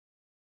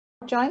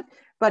join.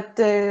 But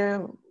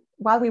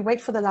while we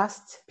wait for the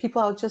last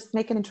people, I'll just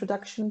make an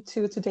introduction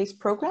to today's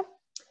program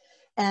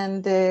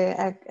and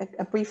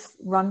a brief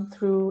run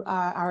through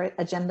our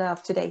agenda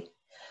of today.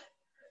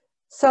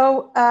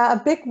 So a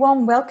big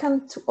warm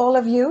welcome to all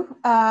of you.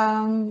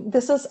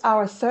 This is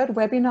our third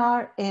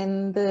webinar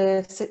in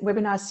the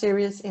webinar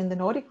series in the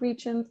Nordic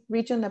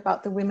region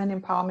about the Women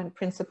Empowerment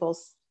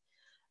Principles.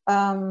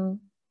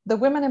 The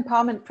Women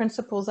Empowerment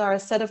Principles are a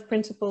set of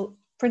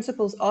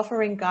principles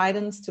offering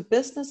guidance to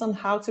business on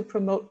how to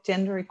promote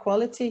gender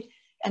equality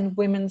and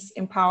women's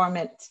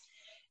empowerment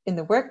in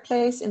the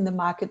workplace, in the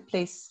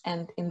marketplace,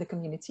 and in the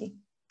community.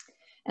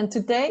 And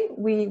today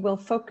we will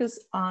focus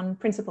on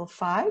Principle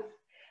 5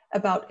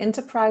 about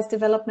enterprise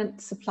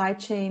development, supply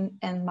chain,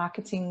 and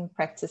marketing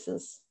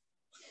practices.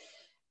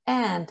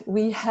 And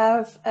we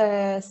have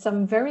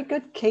some very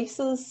good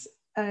cases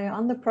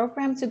on the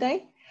program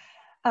today.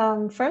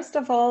 First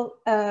of all,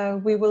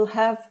 we will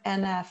have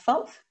Anna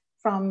Falth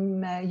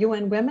from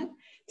UN Women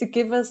to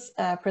give us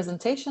a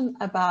presentation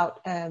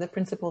about the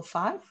Principle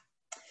 5.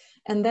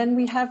 And then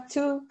we have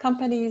two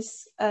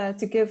companies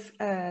to give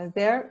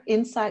their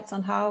insights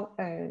on how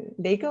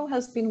Lego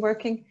has been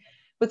working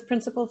with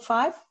Principle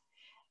 5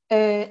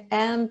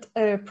 and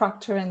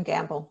Procter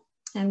Gamble.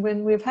 And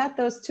when we've had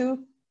those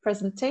two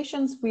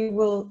presentations, we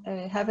will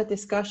have a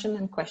discussion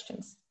and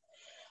questions.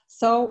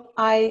 So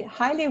I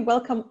highly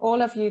welcome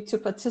all of you to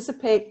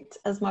participate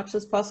as much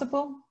as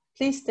possible.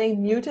 Please stay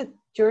muted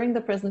during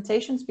the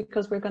presentations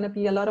because we're going to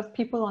be a lot of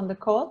people on the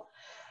call.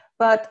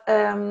 But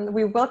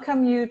we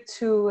welcome you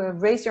to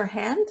raise your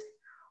hand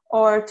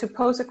or to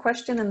pose a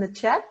question in the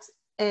chat.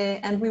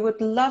 And we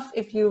would love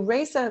if you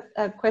raise a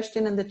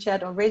question in the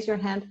chat or raise your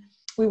hand.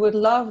 We would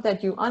love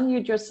that you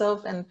unmute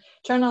yourself and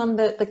turn on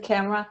the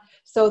camera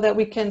so that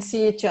we can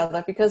see each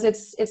other, because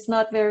it's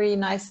not very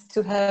nice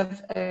to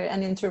have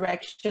an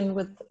interaction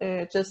with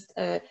just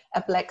a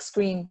black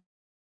screen.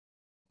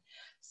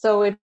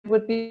 So it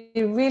would be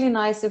really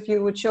nice if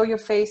you would show your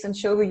face and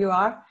show who you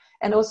are.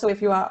 And also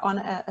if you are on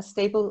a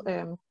stable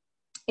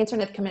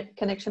internet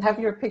connection, have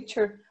your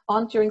picture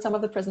on during some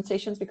of the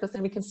presentations, because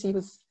then we can see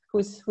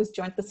who's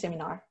joined the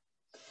seminar.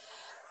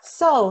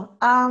 So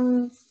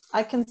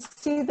I can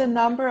see the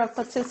number of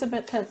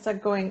participants are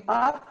going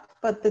up,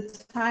 but the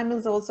time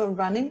is also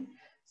running.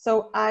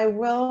 So I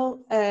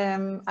will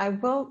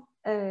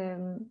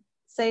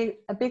say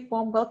a big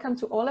warm welcome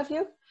to all of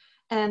you.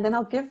 And then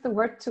I'll give the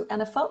word to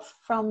Anna Falth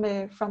from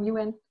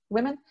UN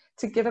Women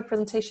to give a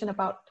presentation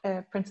about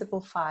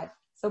Principle 5.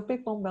 So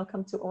big warm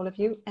welcome to all of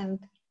you, and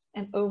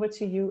over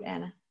to you,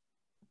 Anna.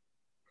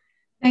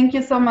 Thank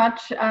you so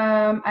much.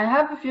 I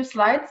have a few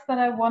slides that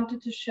I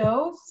wanted to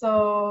show.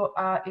 So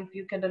if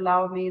you could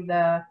allow me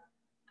the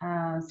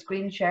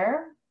screen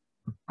share.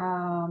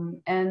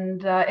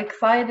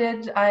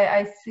 Excited,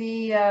 I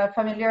see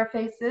familiar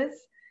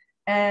faces,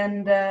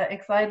 and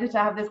excited to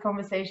have this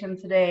conversation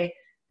today.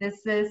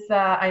 This is,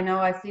 I know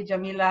I see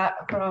Jamila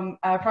from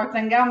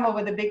Procter Gamble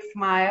with a big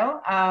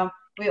smile.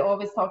 We're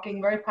always talking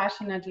very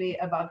passionately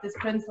about this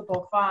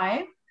Principle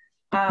 5.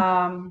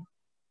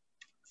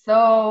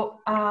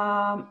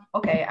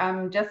 Okay,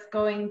 I'm just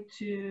going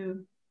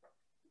to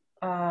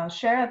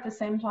share at the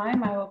same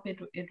time. I hope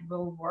it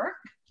will work.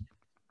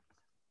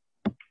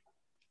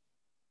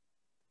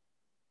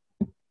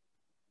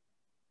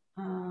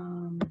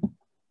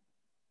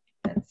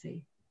 Let's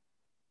see.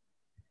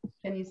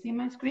 Can you see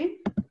my screen?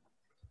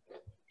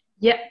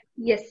 Yeah.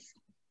 Yes.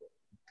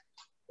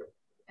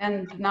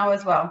 And now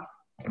as well?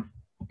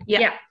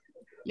 Yeah.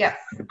 Yes,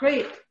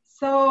 great.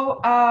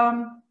 So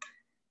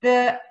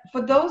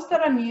for those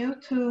that are new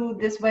to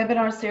this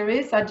webinar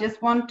series, I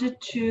just wanted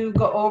to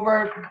go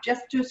over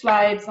just 2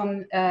 slides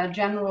on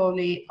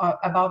generally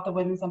about the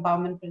Women's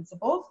Empowerment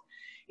Principles.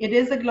 It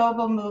is a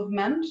global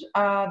movement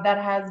that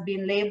has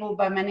been labeled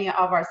by many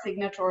of our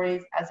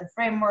signatories as a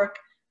framework,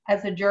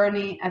 as a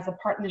journey, as a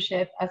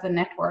partnership, as a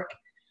network.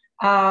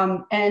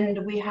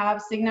 And we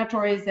have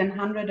signatories in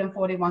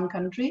 141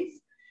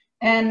 countries.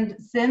 And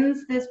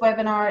since this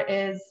webinar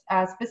is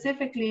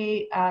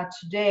specifically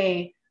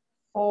today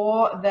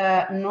for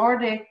the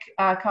Nordic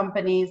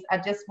companies, I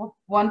just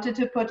wanted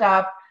to put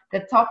up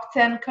the top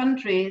 10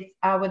 countries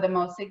with the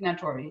most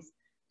signatories,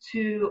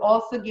 to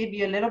also give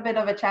you a little bit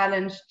of a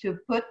challenge to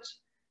put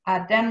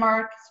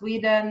Denmark,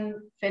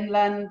 Sweden,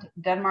 Finland,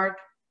 Denmark,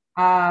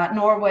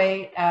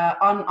 Norway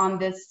on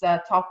this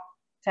top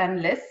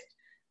 10 list.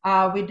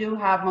 We do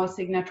have most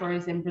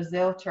signatories in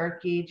Brazil,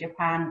 Turkey,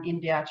 Japan,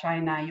 India,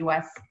 China,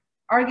 US,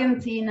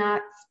 Argentina,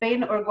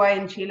 Spain, Uruguay,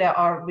 and Chile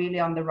are really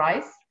on the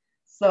rise.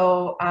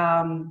 So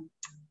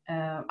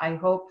I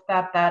hope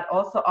that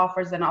also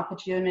offers an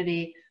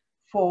opportunity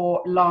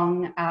for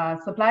long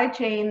supply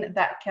chain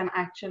that can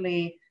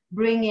actually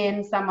bring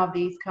in some of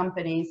these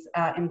companies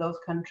in those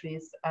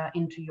countries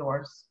into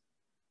yours.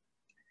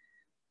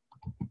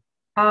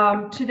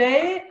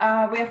 Today,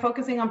 we are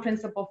focusing on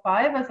Principle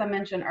 5, as I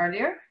mentioned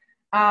earlier.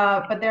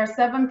 But there are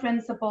 7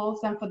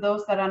 principles, and for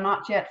those that are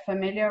not yet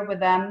familiar with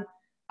them,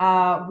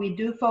 we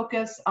do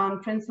focus on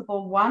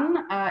Principle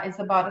 1. It's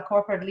about the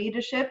corporate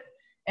leadership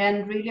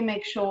and really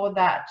make sure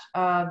that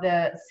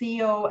the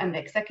CEO and the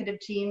executive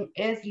team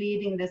is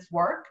leading this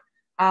work.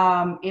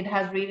 It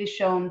has really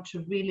shown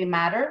to really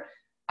matter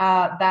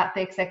that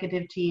the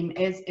executive team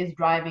is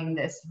driving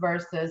this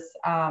versus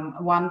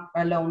one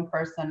lone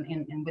person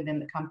within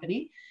the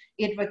company.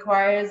 It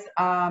requires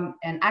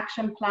an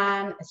action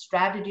plan, a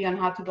strategy on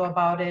how to go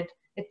about it,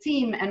 a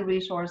team and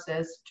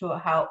resources to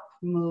help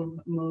move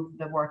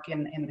the work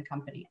in the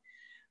company.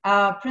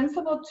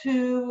 Principle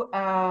 2,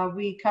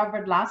 we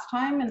covered last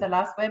time in the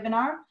last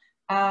webinar,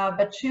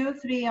 but 2,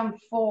 3, and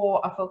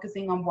 4 are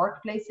focusing on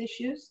workplace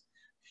issues,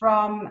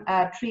 from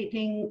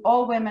treating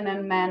all women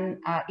and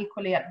men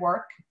equally at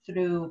work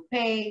through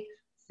pay,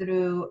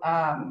 through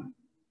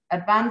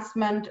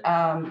advancement,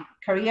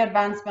 career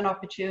advancement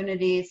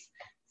opportunities,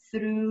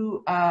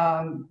 through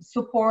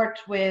support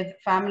with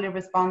family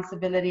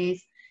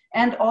responsibilities,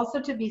 and also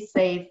to be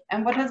safe.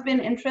 And what has been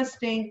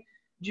interesting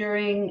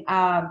during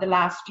the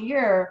last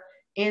year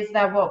is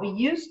that what we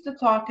used to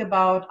talk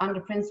about under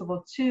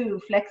Principle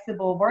 2,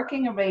 flexible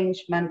working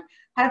arrangement,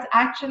 has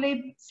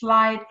actually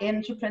slid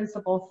into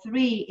Principle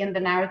 3 in the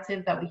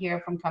narrative that we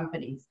hear from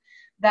companies,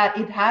 that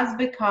it has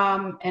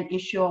become an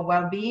issue of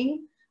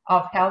well-being,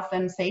 of health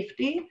and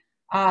safety,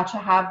 to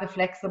have the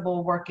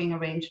flexible working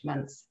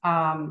arrangements.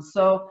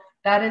 So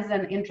that is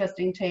an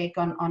interesting take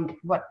on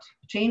what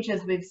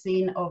changes we've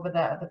seen over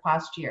the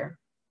past year.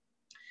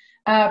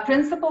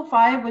 Principle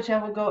 5, which I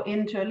will go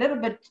into a little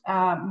bit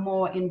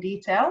more in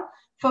detail,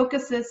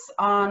 focuses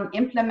on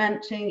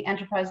implementing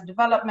enterprise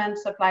development,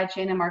 supply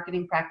chain and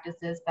marketing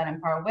practices that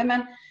empower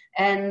women.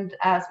 And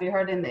as we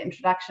heard in the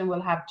introduction,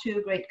 we'll have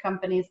 2 great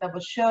companies that will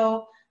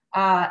show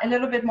a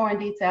little bit more in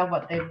detail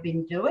what they've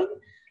been doing.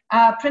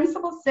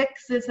 Principle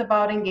 6 is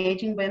about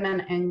engaging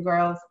women and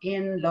girls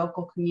in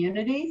local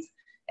communities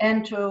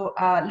and to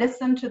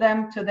listen to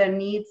them, to their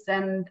needs,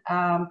 and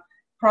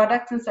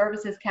products and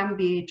services can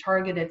be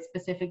targeted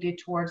specifically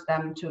towards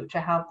them to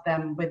help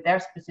them with their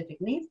specific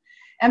needs.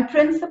 And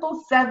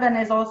Principle 7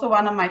 is also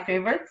one of my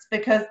favorites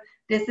because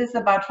this is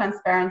about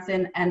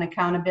transparency and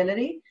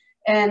accountability.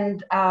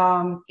 And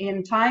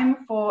in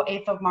time for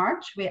 8th of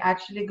March, we're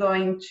actually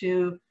going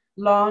to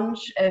launch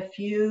a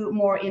few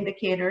more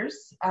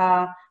indicators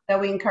that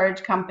we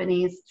encourage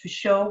companies to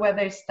show where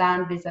they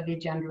stand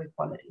vis-a-vis gender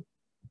equality.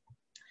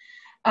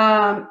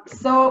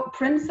 So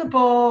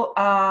Principle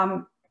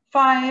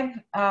 5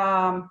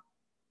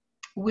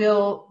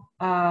 will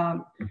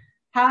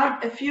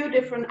have a few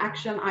different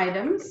action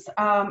items.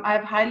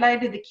 I've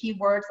highlighted the key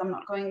words. I'm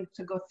not going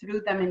to go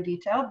through them in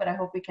detail, but I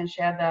hope we can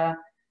share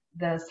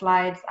the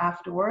slides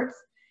afterwards.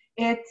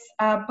 It's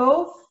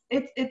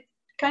it's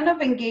kind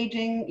of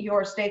engaging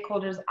your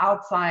stakeholders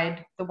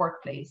outside the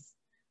workplace.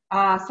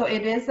 So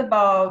it is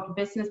about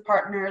business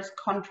partners,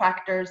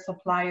 contractors,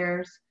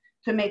 suppliers,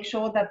 to make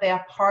sure that they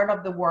are part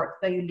of the work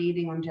that you're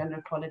leading on gender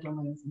equality and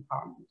women's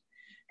empowerment.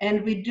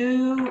 And we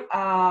do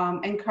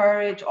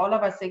encourage all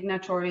of our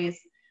signatories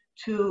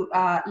to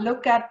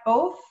look at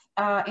both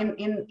in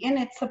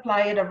its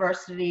supplier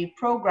diversity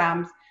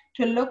programs,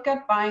 to look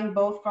at buying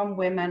both from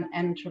women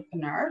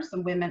entrepreneurs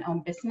and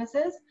women-owned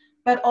businesses,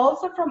 but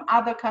also from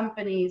other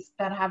companies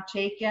that have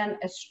taken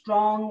a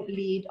strong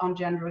lead on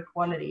gender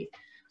equality,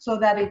 so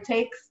that it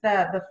takes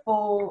the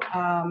full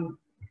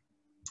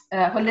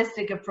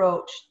holistic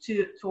approach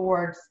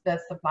towards the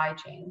supply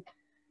chain.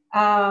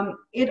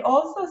 It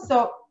also,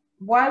 so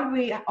while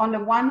we, on the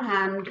one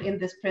hand, in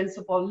this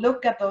principle,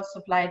 look at those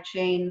supply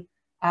chain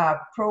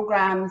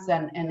programs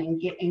and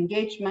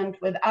engagement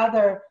with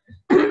other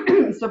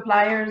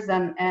suppliers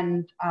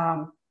and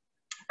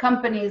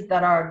companies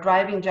that are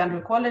driving gender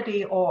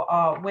equality or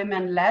are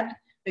women-led,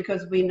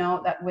 because we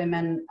know that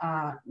women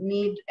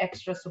need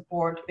extra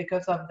support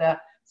because of the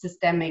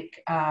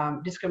systemic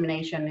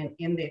discrimination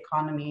in the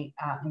economy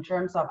in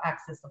terms of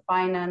access to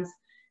finance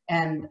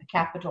and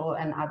capital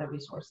and other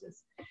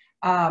resources.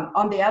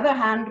 On the other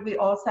hand, we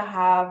also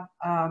have,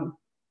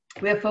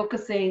 we are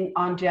focusing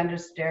on gender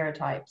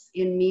stereotypes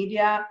in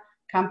media,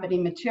 company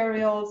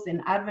materials,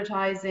 in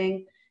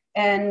advertising,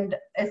 and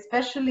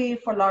especially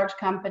for large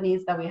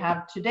companies that we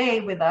have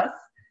today with us,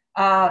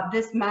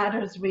 this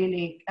matters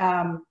really.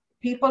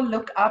 People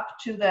look up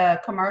to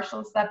the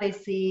commercials that they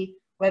see,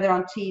 whether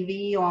on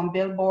TV or on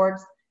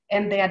billboards,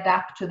 and they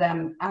adapt to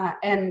them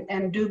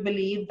and do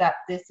believe that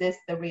this is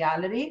the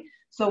reality.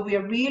 So we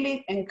are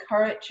really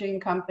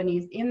encouraging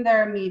companies in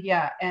their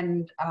media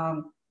and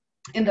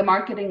in the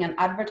marketing and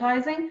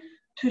advertising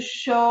to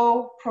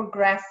show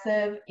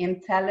progressive,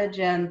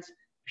 intelligent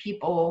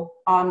people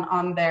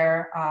on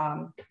their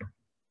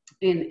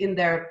in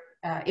their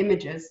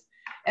images.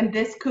 And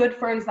this could,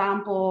 for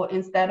example,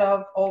 instead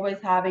of always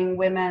having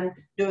women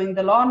doing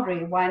the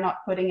laundry, why not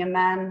putting a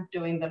man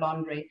doing the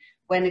laundry?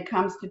 When it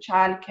comes to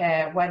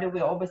childcare, why do we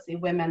always see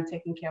women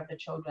taking care of the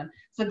children?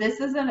 So this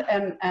is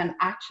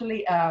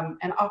actually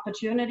an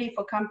opportunity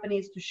for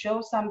companies to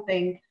show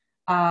something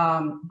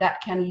that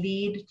can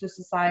lead to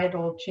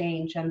societal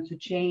change and to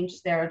change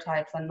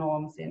stereotypes and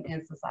norms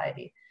in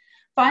society.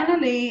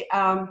 Finally,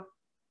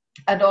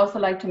 I'd also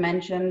like to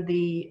mention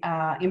the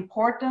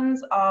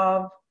importance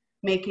of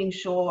making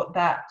sure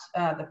that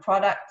the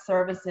product,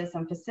 services,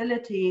 and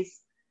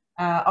facilities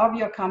of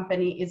your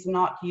company is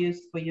not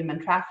used for human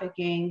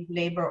trafficking,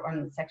 labor,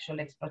 or sexual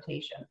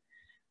exploitation.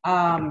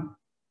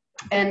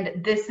 And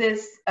this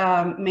is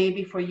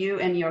maybe for you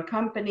and your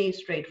company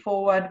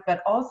straightforward,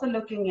 but also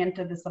looking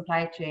into the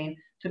supply chain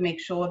to make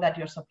sure that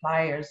your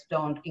suppliers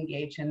don't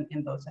engage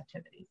in those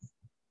activities.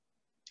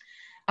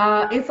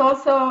 It's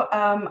also,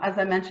 as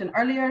I mentioned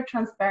earlier,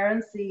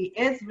 transparency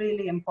is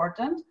really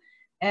important.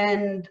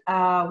 And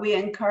we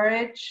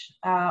encourage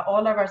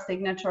all of our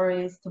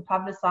signatories to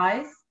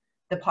publicize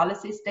the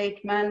policy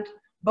statement,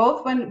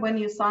 both when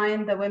you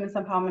sign the Women's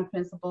Empowerment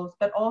Principles,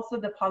 but also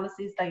the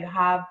policies that you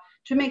have,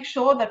 to make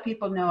sure that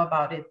people know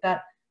about it,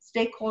 that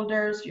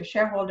stakeholders, your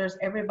shareholders,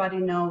 everybody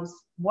knows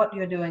what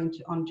you're doing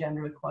on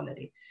gender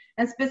equality.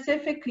 And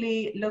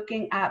specifically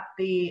looking at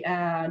the,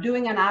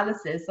 doing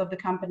analysis of the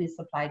company's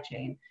supply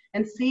chain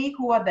and see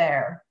who are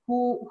there,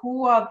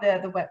 who are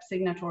the WEP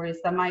signatories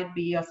that might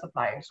be your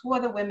suppliers, who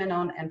are the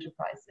women-owned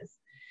enterprises.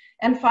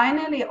 And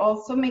finally,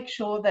 also make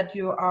sure that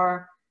you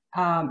are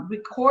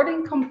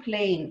recording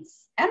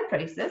complaints and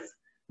praises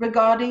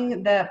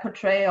regarding the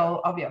portrayal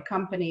of your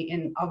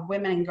company of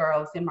women and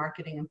girls in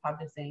marketing and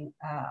publishing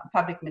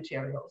public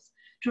materials,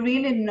 to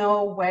really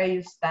know where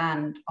you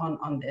stand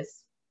on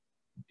this.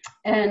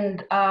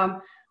 And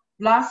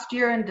last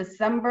year in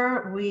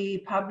December, we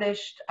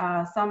published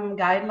some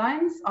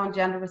guidelines on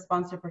gender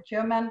responsive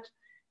procurement,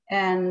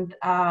 and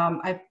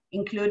I've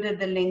included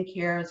the link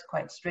here. It's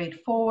quite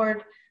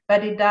straightforward,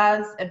 but it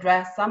does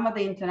address some of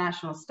the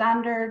international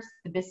standards,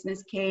 the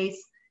business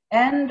case,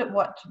 and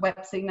what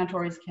WEP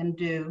signatories can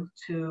do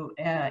to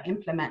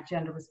implement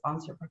gender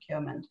responsive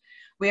procurement.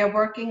 We are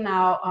working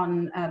now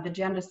on the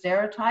gender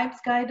stereotypes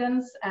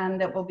guidance,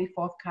 and that will be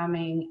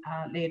forthcoming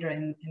later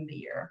in the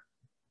year.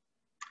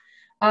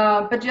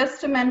 But just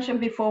to mention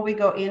before we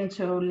go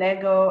into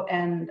Lego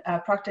and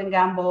Procter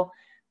Gamble,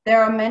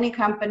 there are many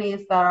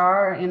companies that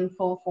are in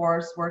full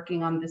force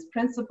working on this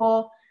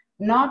principle.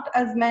 Not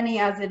as many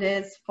as it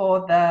is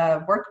for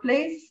the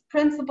workplace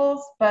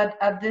principles, but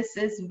this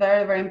is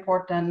very, very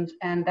important.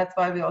 And that's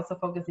why we're also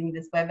focusing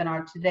this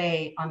webinar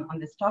today on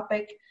this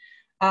topic.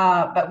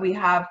 But we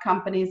have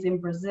companies in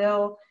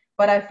Brazil.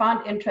 What I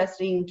found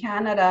interesting in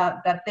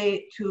Canada, that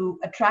to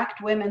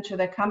attract women to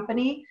their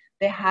company,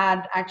 they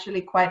had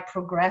actually quite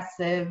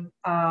progressive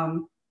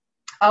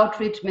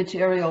outreach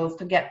materials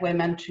to get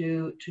women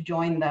to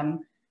join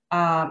them,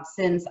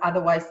 since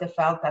otherwise they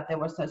felt that there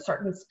was a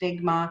certain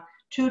stigma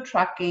to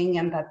trucking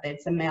and that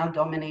it's a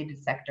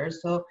male-dominated sector.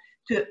 So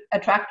to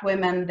attract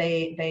women,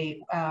 they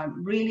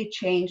really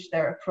changed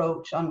their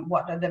approach on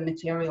what are the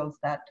materials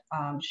that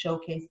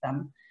showcase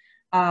them.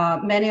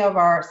 Many of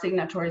our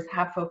signatories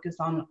have focused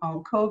on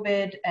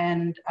COVID,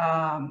 and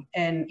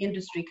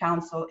Industry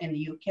Council in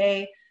the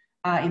UK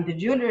in the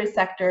jewelry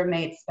sector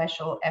made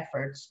special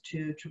efforts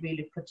to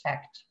really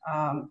protect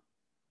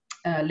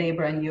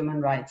labor and human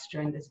rights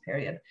during this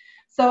period.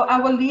 So I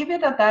will leave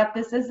it at that.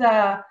 This is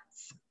a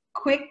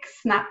quick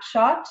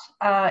snapshot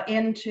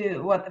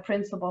into what the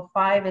Principle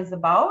 5 is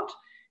about,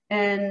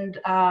 and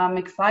I'm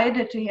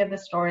excited to hear the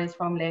stories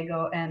from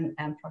Lego and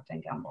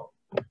Procter Gamble.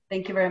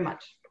 Thank you very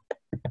much.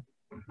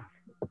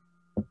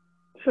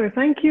 So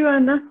thank you,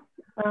 Anna.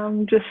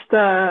 I'm just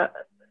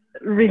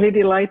really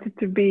delighted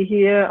to be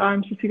here.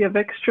 I'm Cecilia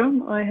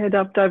Weckstrom. I head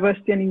up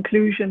diversity and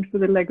inclusion for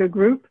the Lego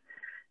Group,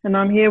 and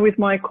I'm here with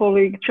my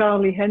colleague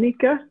Charlie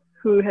Hennicke,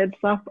 who heads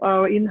up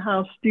our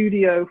in-house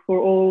studio for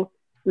all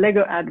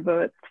Lego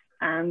adverts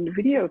and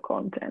video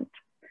content.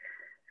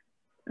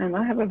 And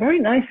I have a very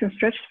nice and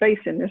stretched face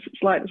in this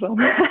slide as well.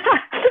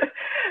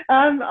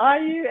 Are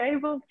you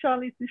able,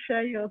 Charlie, to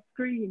share your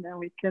screen and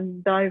we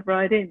can dive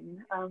right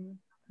in? And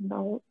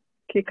I'll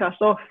kick us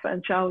off,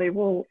 and Charlie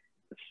will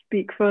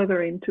speak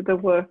further into the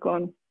work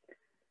on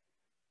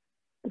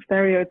the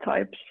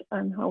stereotypes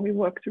and how we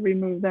work to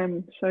remove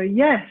them. So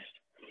yes,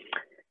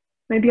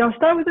 maybe I'll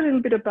start with a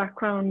little bit of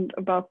background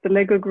about the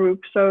Lego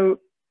Group.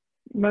 So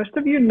most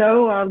of you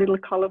know our little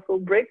colorful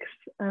bricks,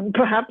 and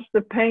perhaps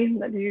the pain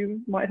that you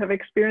might have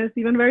experienced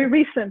even very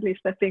recently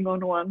stepping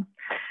on one.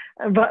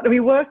 But we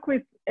work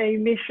with a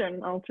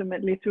mission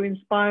ultimately to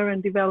inspire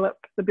and develop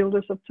the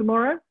builders of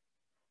tomorrow.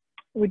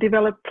 We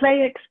develop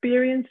play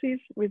experiences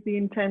with the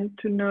intent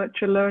to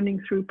nurture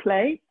learning through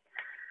play,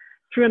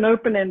 through an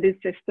open-ended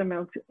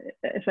system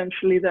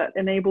essentially that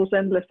enables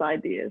endless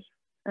ideas.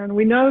 And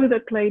we know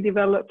that play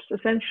develops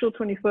essential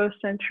 21st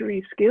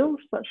century skills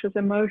such as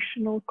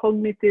emotional,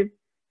 cognitive,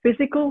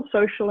 physical,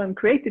 social, and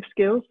creative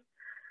skills.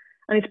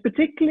 And it's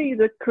particularly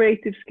the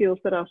creative skills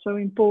that are so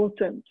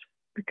important,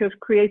 because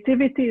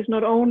creativity is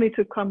not only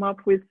to come up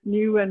with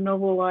new and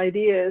novel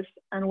ideas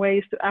and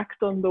ways to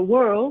act on the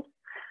world,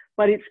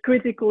 but it's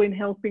critical in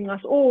helping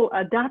us all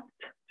adapt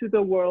to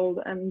the world.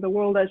 And the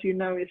world, as you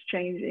know, is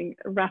changing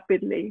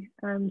rapidly.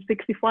 And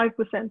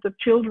 65% of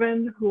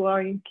children who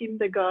are in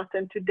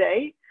kindergarten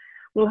today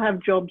will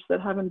have jobs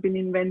that haven't been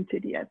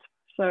invented yet.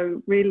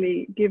 So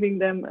really giving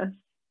them a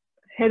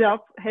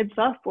heads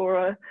up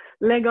or a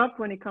leg up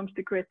when it comes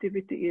to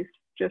creativity is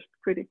just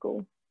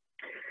critical.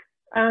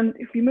 And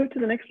if you move to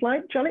the next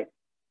slide, Charlie.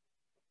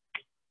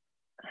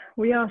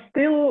 We are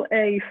still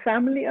a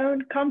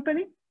family-owned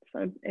company,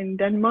 so in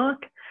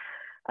Denmark.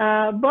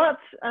 But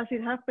as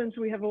it happens,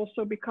 we have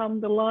also become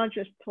the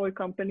largest toy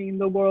company in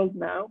the world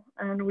now.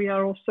 And we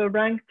are also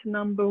ranked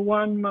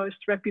 #1 most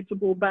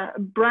reputable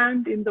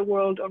brand in the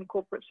world on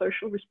corporate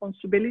social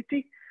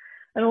responsibility.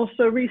 And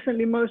also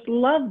recently most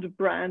loved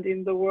brand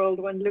in the world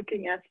when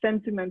looking at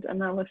sentiment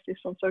analysis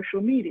on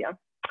social media.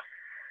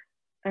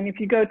 And if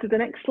you go to the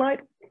next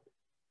slide.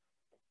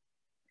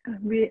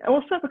 We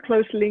also have a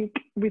close link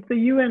with the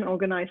UN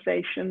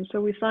organization. So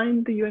we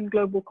signed the UN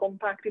Global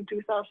Compact in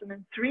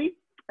 2003,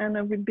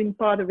 and we've been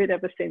part of it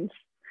ever since.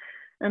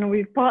 And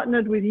we've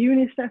partnered with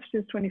UNICEF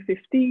since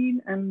 2015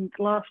 and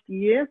last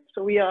year.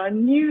 So we are a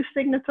new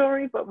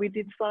signatory, but we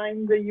did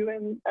sign the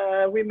UN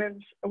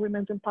Women's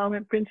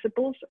Empowerment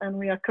Principles, and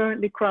we are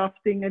currently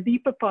crafting a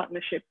deeper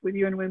partnership with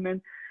UN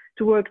Women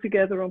to work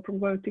together on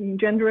promoting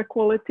gender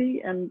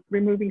equality and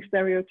removing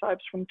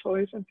stereotypes from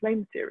toys and play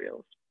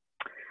materials.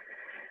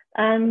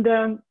 And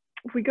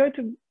if we go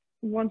to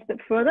one step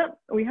further,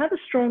 we have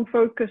a strong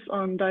focus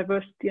on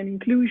diversity and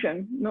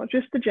inclusion, not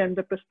just the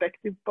gender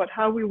perspective, but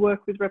how we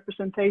work with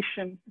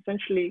representation,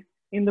 essentially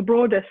in the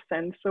broadest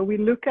sense. So we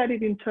look at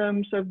it in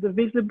terms of the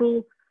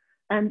visible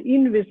and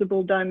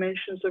invisible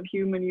dimensions of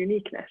human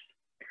uniqueness.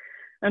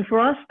 And for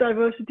us,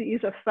 diversity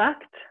is a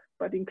fact,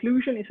 but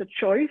inclusion is a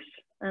choice.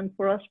 And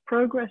for us,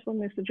 progress on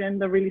this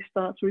agenda really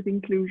starts with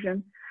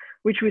inclusion,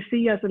 which we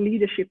see as a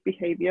leadership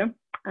behavior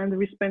and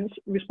the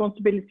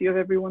responsibility of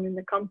everyone in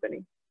the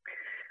company.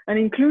 And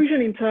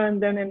inclusion in turn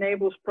then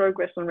enables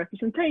progress on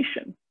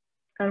representation.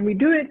 And we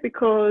do it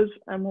because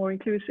a more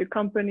inclusive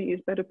company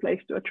is better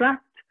placed to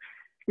attract,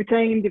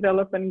 retain,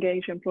 develop, and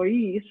engage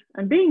employees.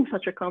 And being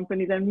such a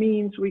company then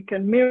means we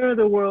can mirror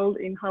the world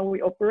in how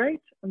we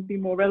operate and be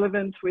more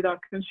relevant with our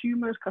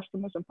consumers,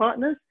 customers, and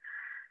partners.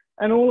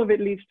 And all of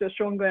it leads to a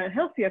stronger and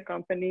healthier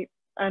company,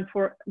 and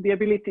for the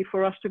ability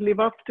for us to live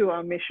up to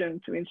our mission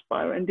to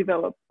inspire and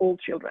develop all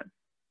children.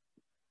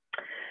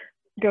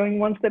 Going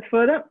one step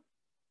further,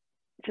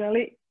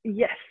 Charlie,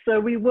 yes, so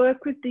we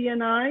work with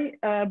D&I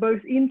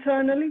both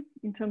internally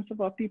in terms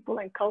of our people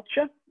and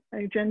culture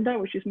agenda,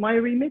 which is my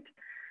remit,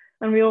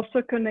 and we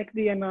also connect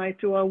D&I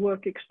to our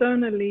work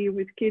externally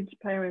with kids,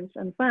 parents,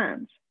 and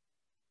fans.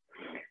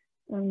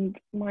 And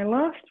my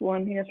last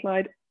one here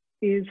slide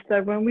is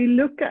that when we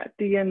look at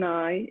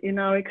D&I in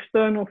our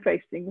external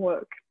facing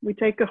work, we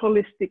take a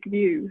holistic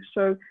view.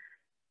 So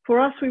for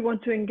us, we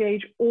want to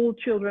engage all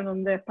children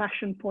on their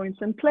passion points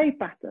and play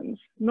patterns,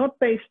 not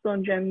based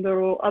on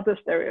gender or other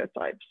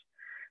stereotypes.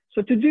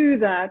 So to do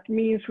that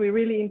means we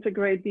really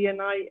integrate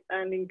D&I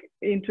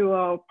into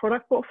our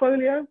product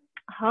portfolio,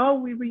 how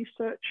we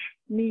research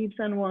needs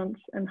and wants,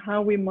 and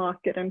how we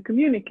market and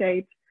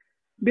communicate,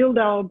 build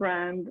our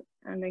brand,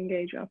 and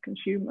engage our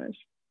consumers.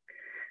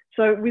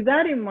 So with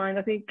that in mind,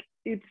 I think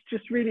it's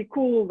just really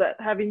cool that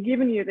having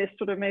given you this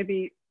sort of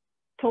maybe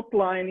top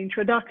line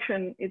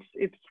introduction, it's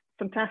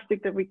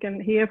fantastic that we can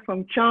hear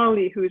from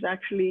Charlie, who's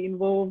actually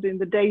involved in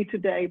the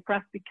day-to-day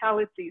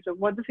practicalities of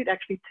what does it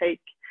actually take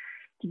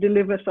to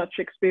deliver such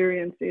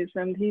experiences.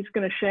 And he's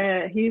going to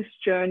share his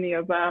journey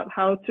about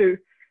how to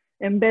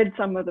embed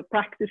some of the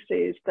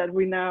practices that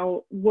we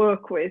now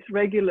work with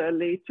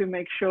regularly to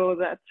make sure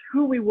that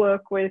who we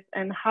work with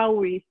and how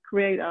we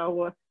create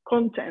our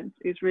content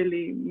is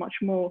really much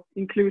more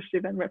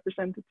inclusive and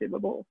representative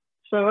of all.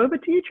 So over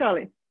to you,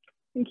 Charlie.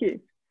 Thank you.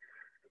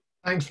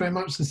 Thanks very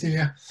much,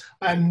 Cecilia.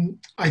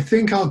 I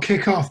think I'll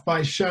kick off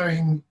by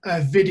showing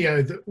a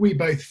video that we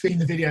both feed in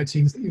the video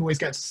teams. You always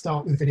get to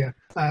start with video,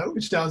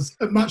 which does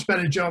a much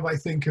better job, I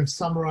think, of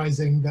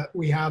summarizing that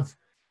we have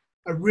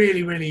a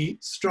really, really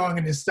strong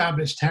and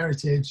established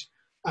heritage,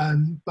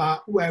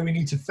 but where we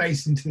need to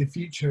face into the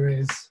future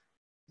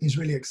is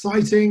really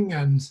exciting,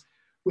 and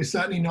we're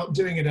certainly not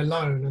doing it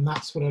alone. And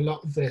that's what a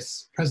lot of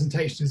this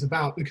presentation is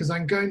about, because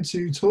I'm going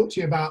to talk to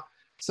you about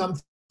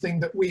something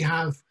that we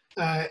have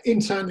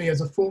internally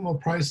as a formal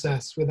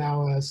process with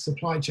our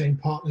supply chain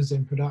partners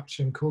in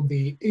production called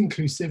the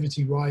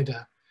Inclusivity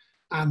Rider.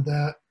 And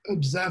the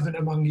observant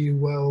among you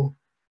will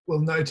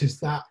notice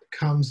that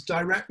comes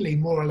directly,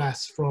 more or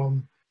less,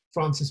 from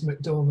Frances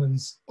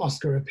McDormand's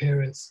Oscar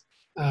appearance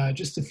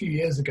just a few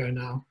years ago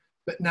now,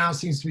 but now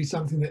seems to be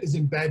something that is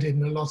embedded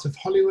in a lot of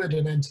Hollywood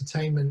and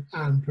entertainment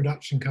and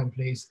production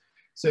companies.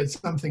 So it's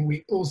something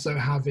we also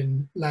have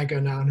in LEGO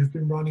now and have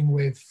been running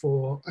with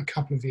for a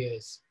couple of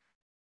years.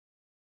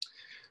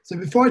 So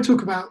before I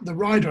talk about the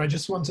rider, I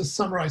just want to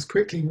summarize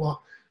quickly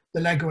what the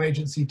LEGO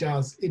agency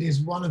does. It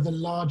is one of the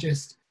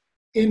largest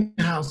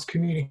in-house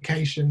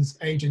communications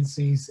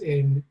agencies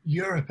in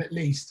Europe, at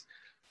least,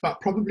 but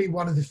probably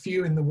one of the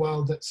few in the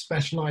world that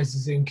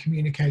specializes in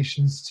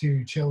communications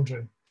to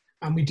children.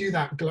 And we do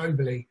that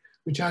globally,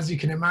 which, as you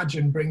can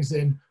imagine, brings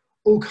in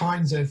all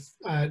kinds of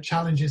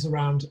challenges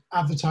around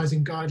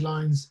advertising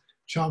guidelines,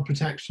 child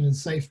protection and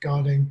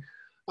safeguarding.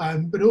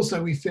 But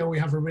also we feel we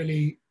have a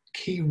really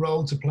key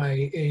role to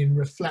play in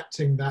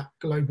reflecting that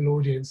global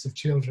audience of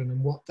children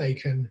and what they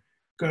can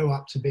grow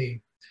up to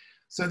be.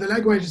 So the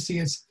Lego agency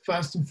is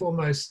first and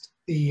foremost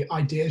the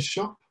ideas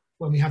shop.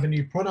 When we have a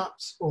new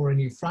product or a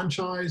new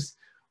franchise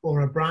or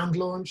a brand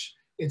launch,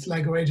 it's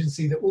Lego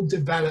agency that will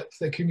develop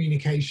the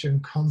communication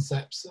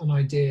concepts and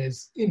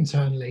ideas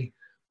internally,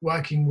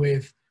 working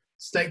with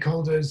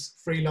stakeholders,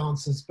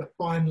 freelancers, but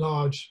by and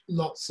large,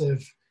 lots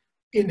of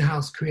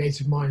in-house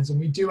creative minds. And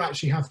we do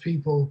actually have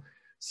people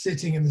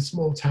sitting in the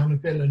small town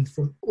of Billund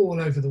from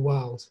all over the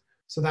world.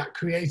 So that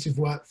creative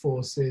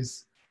workforce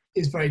is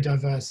very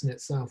diverse in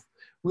itself.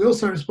 We're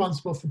also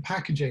responsible for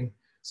packaging.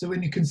 So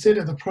when you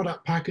consider the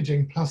product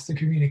packaging plus the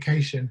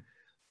communication,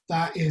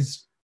 that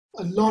is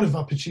a lot of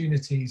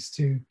opportunities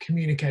to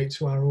communicate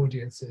to our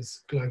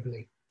audiences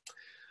globally.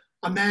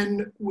 And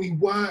then we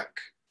work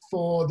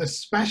for the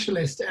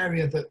specialist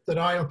area that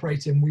I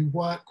operate in, we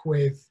work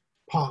with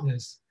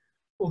partners.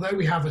 Although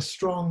we have a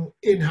strong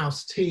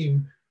in-house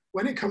team,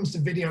 when it comes to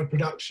video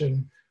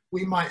production,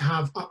 we might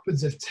have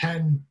upwards of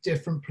 10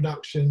 different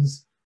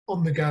productions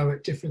on the go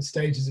at different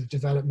stages of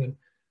development.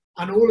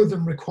 And all of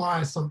them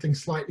require something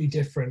slightly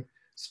different,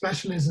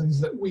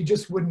 specialisms that we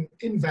just wouldn't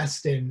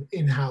invest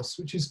in-house,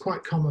 which is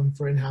quite common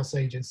for in-house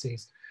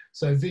agencies.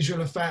 So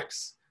visual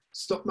effects,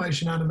 stop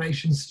motion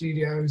animation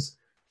studios,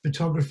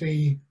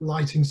 photography,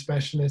 lighting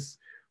specialists.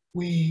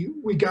 We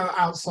go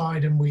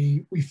outside and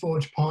we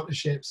forge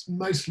partnerships,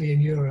 mostly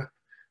in Europe,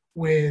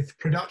 with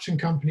production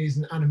companies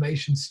and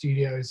animation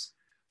studios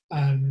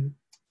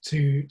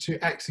to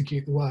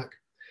execute the work.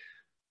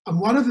 And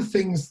one of the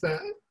things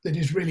that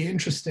is really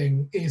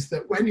interesting is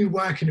that when you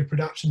work in a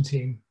production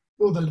team,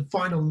 or the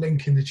final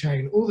link in the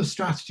chain, all the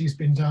strategy's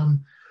been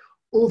done,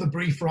 all the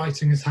brief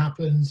writing has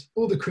happened,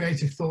 all the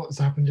creative thought has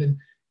happened, and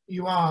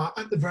you are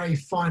at the very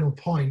final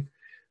point.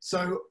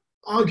 So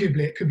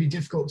arguably it could be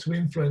difficult to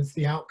influence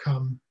the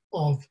outcome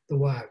of the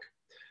work,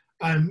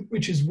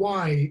 which is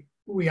why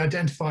we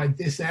identified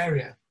this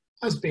area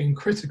as being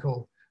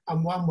critical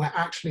and one where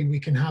actually we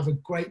can have a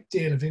great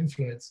deal of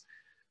influence,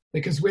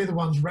 because we're the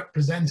ones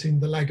representing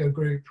the Lego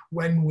group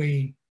when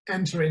we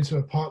enter into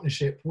a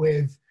partnership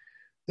with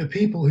the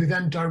people who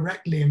then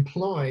directly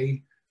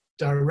employ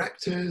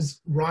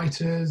directors,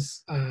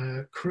 writers,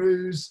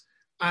 crews,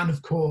 and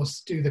of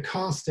course do the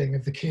casting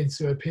of the kids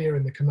who appear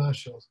in the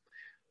commercials.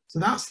 So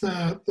that's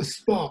the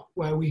spot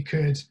where we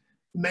could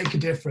make a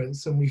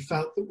difference, and we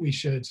felt that we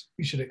should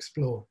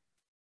explore.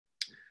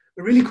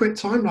 A really quick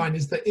timeline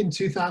is that in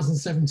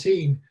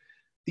 2017,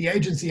 the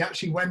agency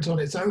actually went on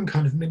its own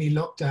kind of mini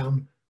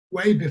lockdown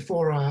way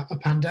before a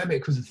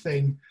pandemic was a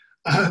thing,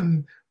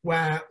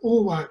 where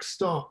all work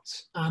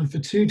stopped. And for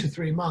 2 to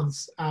 3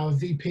 months, our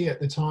VP at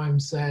the time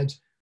said,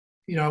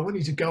 you know, I want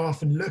you to go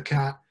off and look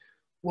at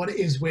what it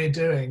is we're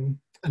doing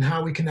and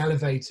how we can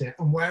elevate it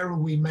and where are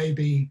we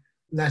maybe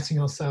letting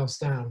ourselves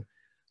down.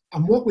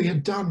 And what we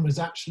had done was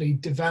actually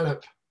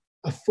develop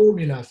a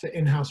formula for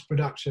in-house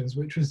productions,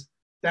 which was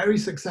very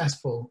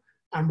successful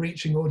and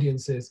reaching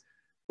audiences.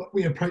 But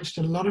we approached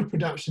a lot of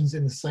productions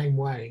in the same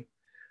way.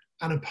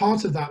 And a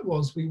part of that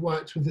was we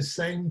worked with the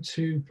same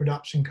 2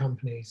 production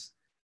companies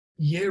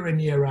year in,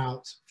 year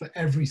out for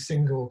every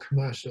single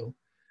commercial,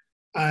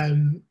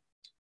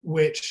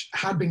 which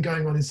had been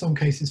going on in some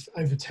cases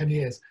for over 10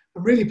 years.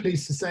 I'm really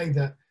pleased to say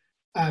that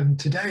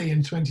today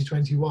in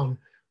 2021,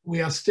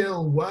 we are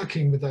still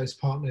working with those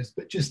partners,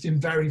 but just in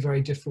very,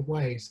 very different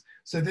ways.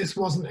 So this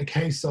wasn't a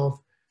case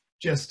of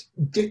just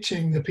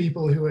ditching the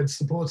people who had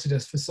supported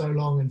us for so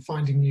long and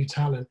finding new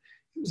talent.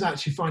 It was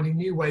actually finding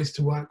new ways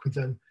to work with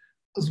them,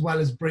 as well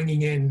as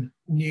bringing in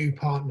new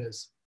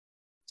partners.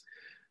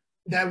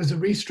 There was a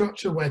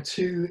restructure where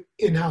 2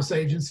 in-house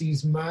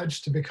agencies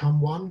merged to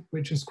become one,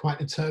 which was quite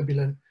a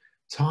turbulent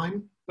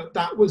time. But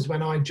that was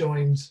when I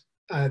joined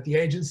the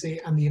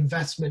agency, and the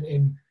investment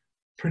in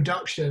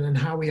production and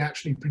how we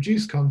actually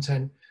produce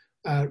content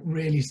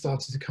really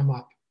started to come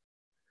up.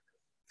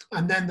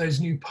 And then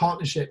those new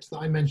partnerships that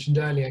I mentioned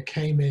earlier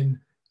came in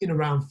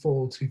around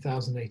fall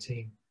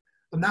 2018.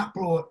 And that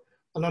brought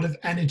a lot of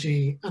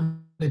energy and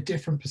a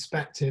different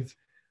perspective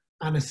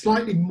and a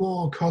slightly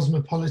more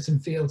cosmopolitan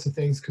feel to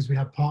things, because we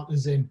had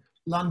partners in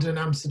London,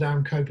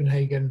 Amsterdam,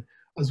 Copenhagen,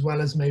 as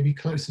well as maybe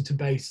closer to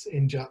base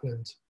in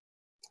Jutland.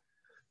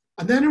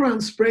 And then around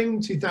spring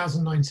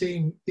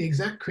 2019, the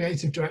exec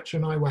creative director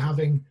and I were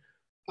having,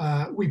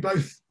 we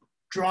both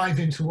drive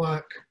into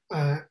work,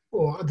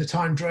 or at the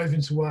time drove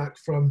into work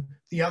from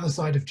the other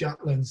side of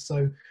Jutland.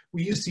 So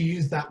we used to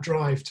use that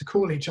drive to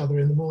call each other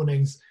in the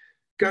mornings,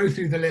 go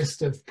through the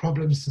list of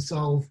problems to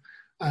solve,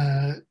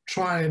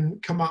 try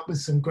and come up with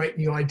some great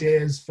new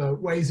ideas for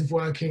ways of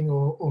working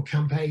or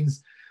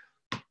campaigns.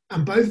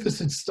 And both of us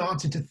had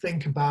started to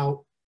think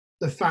about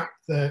the fact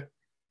that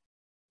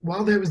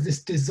while there was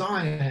this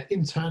desire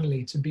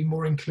internally to be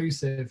more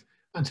inclusive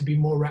and to be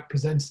more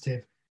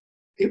representative,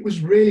 it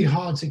was really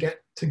hard to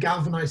get to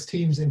galvanize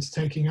teams into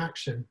taking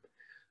action.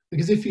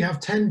 Because if you have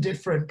 10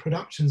 different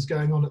productions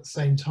going on at the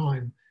same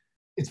time,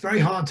 it's very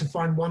hard to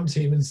find one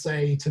team and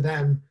say to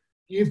them,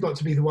 you've got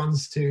to be the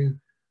ones to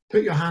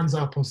put your hands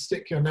up or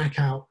stick your neck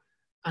out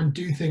and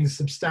do things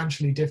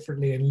substantially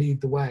differently and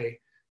lead the way.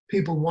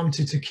 people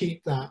wanted to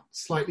keep that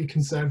slightly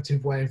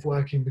conservative way of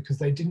working because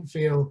they didn't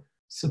feel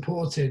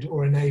supported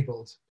or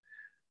enabled.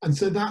 And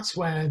so that's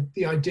where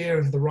the idea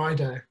of the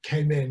rider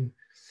came in.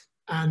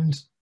 And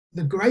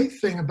the great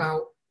thing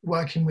about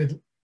working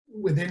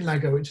within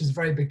Lego, which is a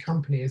very big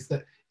company, is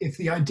that if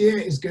the idea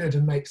is good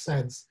and makes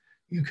sense,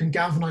 you can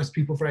galvanize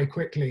people very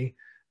quickly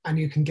and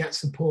you can get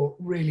support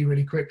really,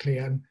 really quickly.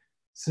 And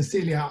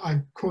Cecilia,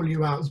 I call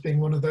you out as being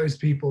one of those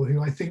people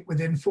who I think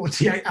within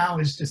 48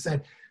 hours just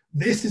said,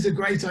 this is a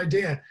great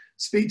idea.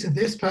 Speak to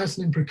this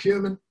person in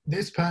procurement,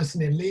 this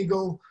person in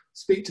legal,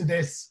 speak to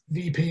this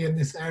VP in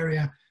this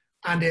area.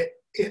 And it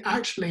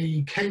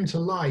actually came to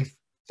life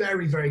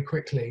very, very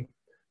quickly.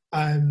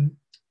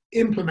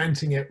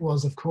 Implementing it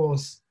was, of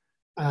course,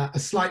 a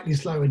slightly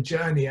slower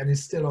journey and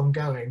is still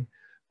ongoing,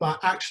 but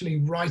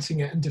actually writing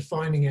it and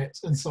defining it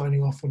and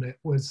signing off on it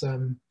was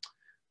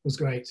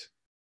great.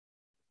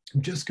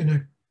 I'm just going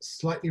to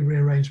slightly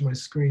rearrange my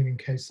screen in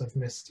case I've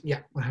missed. Yeah,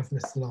 I have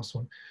missed the last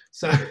one.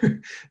 So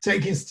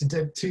taking us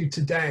to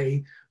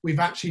today, we've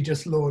actually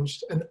just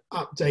launched an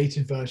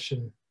updated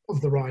version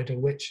of the rider,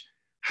 which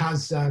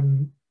has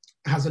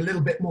a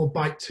little bit more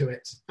bite to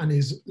it and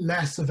is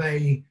less of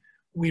a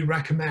we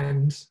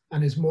recommend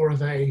and is more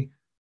of a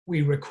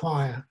we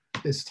require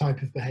this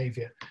type of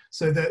behavior.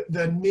 So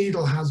the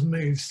needle has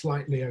moved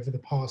slightly over the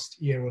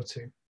past year or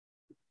two.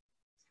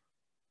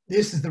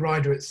 This is the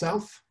rider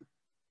itself.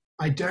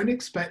 I don't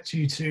expect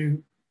you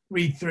to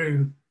read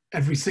through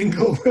every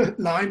single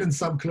line and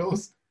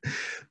subclause.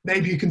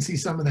 Maybe you can see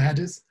some of the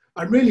headers.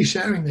 I'm really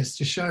sharing this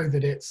to show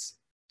that it's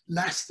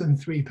less than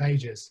 3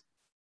 pages.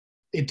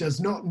 It does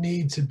not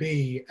need to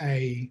be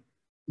a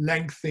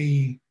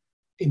lengthy,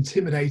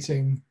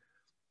 intimidating,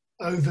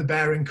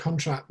 overbearing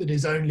contract that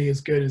is only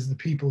as good as the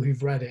people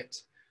who've read it,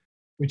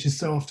 which is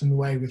so often the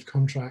way with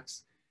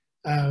contracts.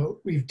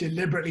 We've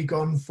deliberately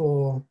gone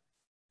for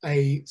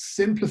a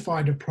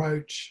simplified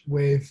approach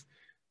with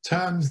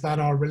terms that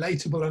are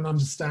relatable and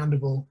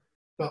understandable,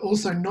 but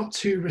also not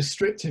too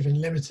restrictive and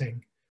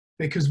limiting.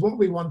 Because what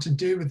we want to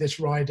do with this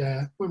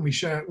rider, when we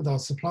share it with our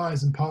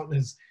suppliers and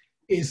partners,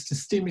 is to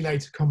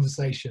stimulate a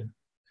conversation.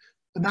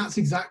 And that's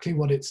exactly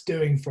what it's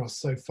doing for us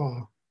so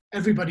far.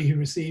 Everybody who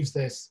receives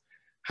this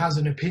has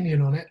an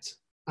opinion on it,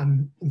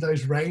 and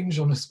those range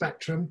on a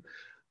spectrum,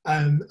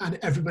 and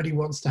everybody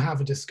wants to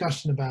have a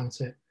discussion about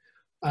it.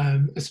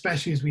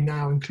 Especially as we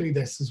now include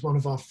this as one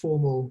of our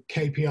formal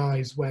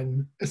KPIs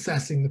when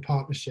assessing the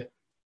partnership.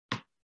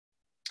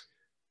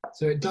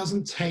 So it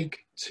doesn't take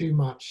too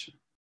much.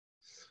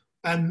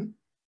 And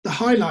the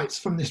highlights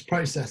from this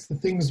process, the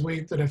things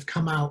that have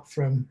come out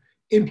from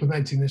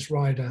implementing this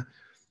rider,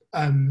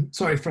 from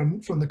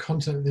the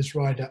content of this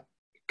rider,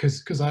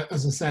 because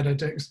as I said, I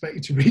don't expect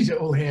you to read it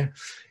all here,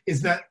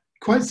 is that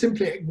quite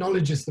simply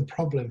acknowledges the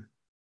problem.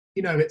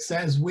 You know, it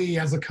says we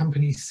as a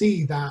company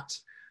see that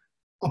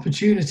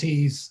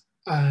opportunities,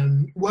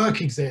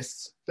 work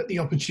exists, but the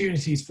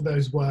opportunities for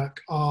those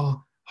work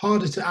are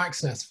harder to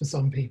access for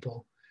some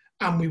people,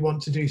 and we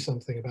want to do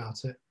something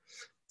about it.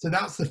 So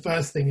that's the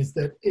first thing, is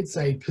that it's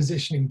a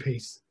positioning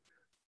piece.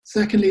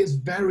 Secondly, it's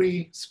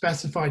very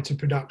specified to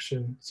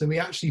production. So we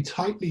actually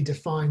tightly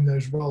define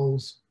those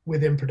roles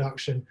within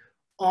production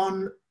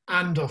on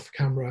and off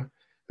camera,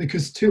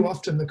 because too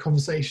often the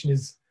conversation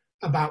is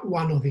about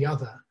one or the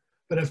other.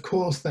 But of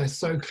course, they're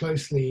so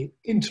closely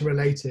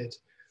interrelated.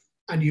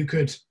 And you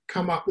could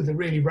come up with a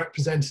really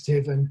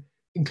representative and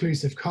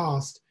inclusive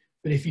cast,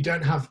 but if you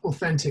don't have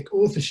authentic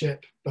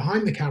authorship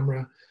behind the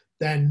camera,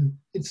 then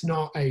it's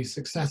not a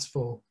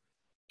successful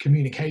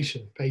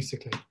communication,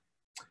 basically.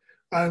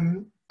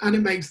 And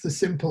it makes the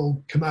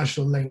simple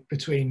commercial link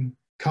between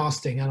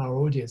casting and our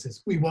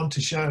audiences. We want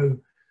to show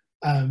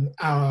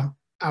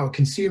our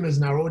consumers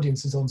and our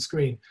audiences on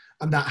screen,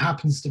 and that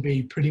happens to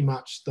be pretty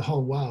much the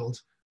whole world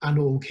and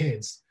all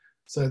kids.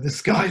 So the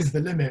sky's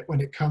the limit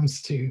when it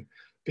comes to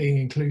being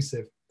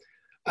inclusive.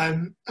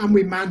 And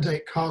we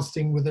mandate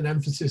casting with an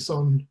emphasis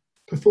on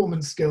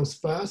performance skills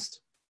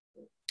first.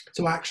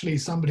 So actually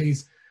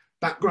somebody's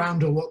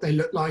background or what they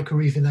look like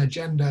or even their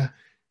gender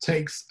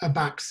takes a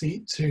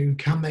backseat to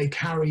can they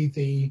carry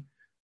the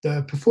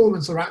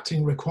performance or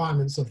acting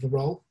requirements of the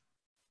role.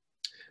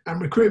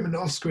 And recruitment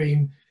off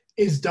screen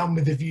is done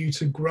with a view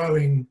to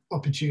growing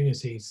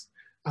opportunities.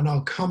 And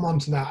I'll come on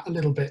to that a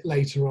little bit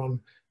later on,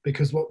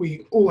 because what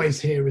we always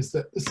hear is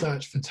that the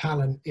search for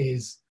talent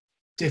is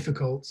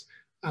difficult,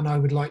 and I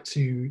would like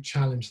to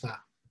challenge that.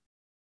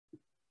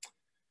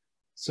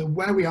 So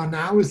where we are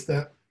now is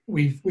that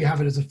we have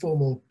it as a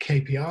formal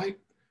KPI.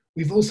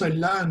 We've also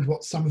learned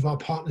what some of our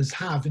partners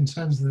have in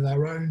terms of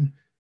their own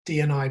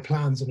D&I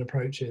plans and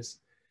approaches.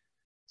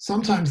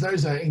 Sometimes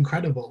those are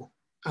incredible,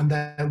 and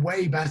they're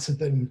way better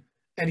than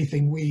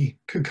anything we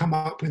could come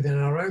up with in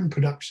our own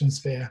production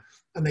sphere,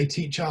 and they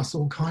teach us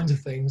all kinds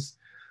of things.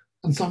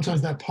 And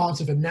sometimes they're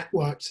part of a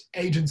networked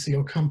agency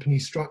or company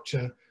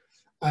structure.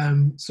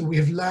 So we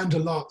have learned a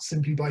lot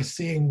simply by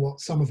seeing what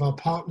some of our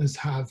partners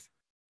have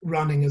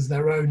running as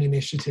their own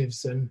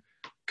initiatives and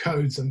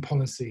codes and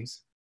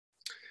policies.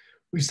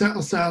 We've set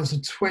ourselves a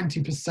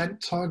 20%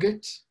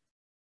 target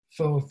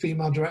for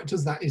female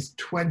directors. That is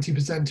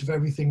 20% of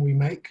everything we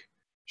make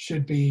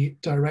should be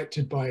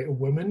directed by a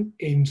woman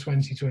in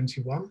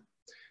 2021.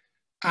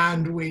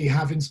 And we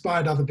have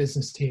inspired other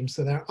business teams.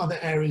 So there are other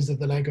areas of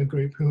the Lego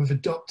group who have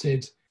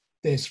adopted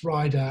this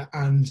rider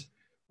and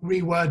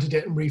reworded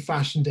it and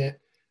refashioned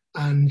it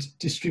and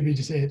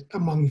distributed it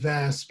among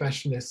their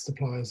specialist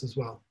suppliers as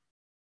well.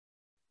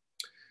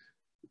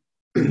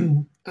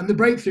 And the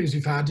breakthroughs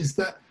we've had is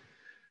that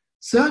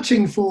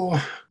searching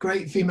for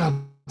great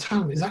female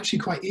talent is actually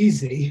quite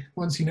easy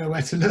once you know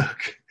where to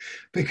look,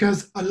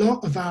 because a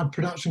lot of our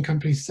production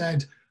companies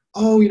said,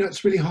 oh, you know,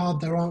 it's really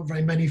hard, there aren't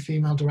very many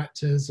female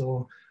directors,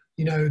 or,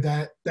 you know,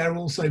 they're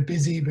all so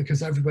busy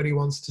because everybody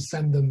wants to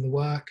send them the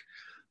work.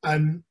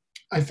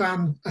 I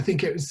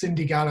think it was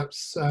Cindy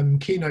Gallup's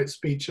keynote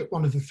speech at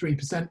one of the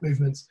 3%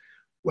 movements,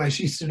 where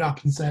she stood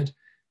up and said,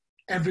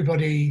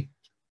 everybody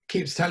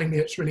keeps telling me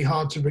it's really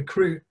hard to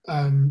recruit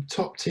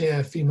top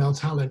tier female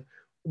talent.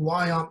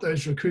 Why aren't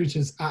those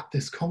recruiters at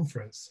this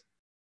conference?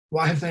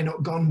 Why have they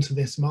not gone to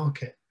this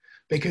market?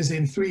 Because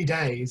in 3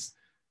 days,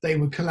 they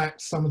would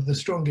collect some of the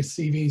strongest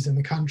CVs in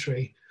the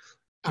country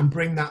and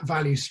bring that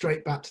value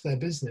straight back to their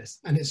business.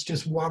 And it's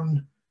just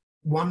one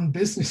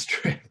business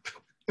trip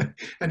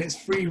and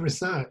it's free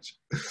research.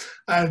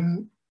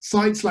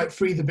 Sites like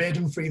Free the Bid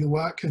and Free the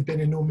Work have been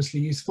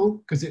enormously useful,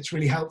 because it's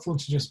really helpful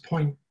to just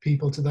point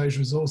people to those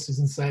resources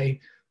and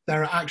say,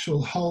 there are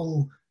actual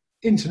whole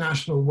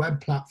international web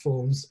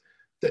platforms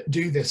that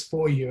do this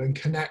for you and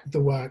connect the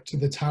work to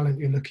the talent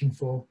you're looking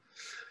for.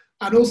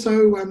 And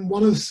also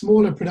one of the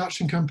smaller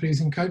production companies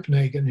in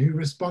Copenhagen who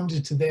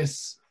responded to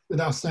this with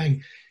us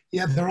saying,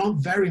 yeah, there aren't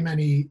very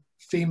many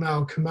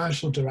female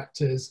commercial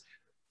directors,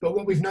 but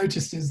what we've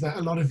noticed is that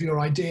a lot of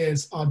your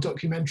ideas are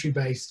documentary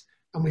based,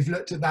 and we've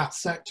looked at that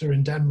sector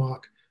in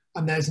Denmark,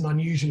 and there's an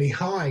unusually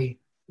high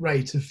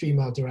rate of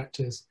female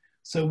directors.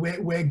 So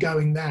we're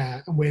going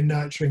there and we're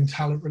nurturing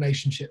talent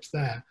relationships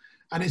there.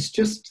 And it's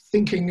just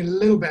thinking a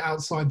little bit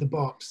outside the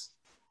box.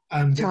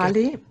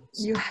 Charlie,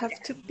 you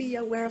have to be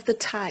aware of the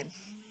time.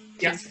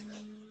 Yes.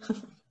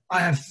 I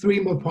have 3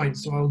 more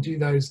points, so I'll do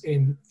those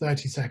in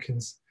 30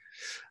 seconds.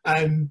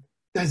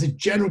 There's a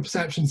general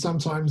perception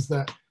sometimes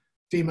that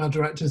female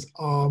directors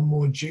are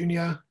more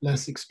junior,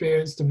 less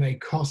experienced, and they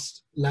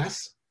cost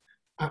less.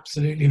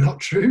 Absolutely not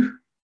true.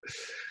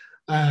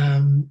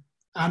 And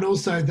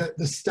also that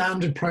the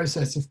standard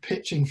process of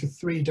pitching for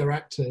 3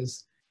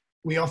 directors,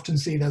 we often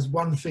see there's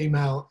 1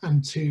 female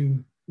and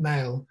 2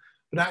 male.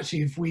 But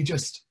actually, if we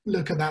just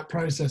look at that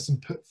process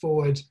and put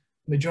forward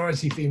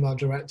majority female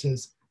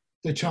directors,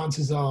 the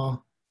chances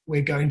are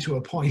we're going to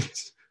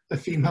appoint a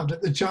female.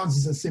 The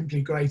chances are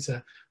simply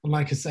greater. And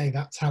like I say,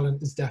 that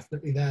talent is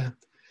definitely there.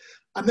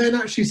 And then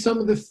actually some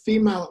of the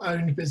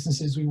female-owned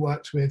businesses we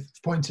worked with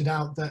pointed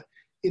out that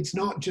it's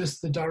not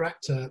just the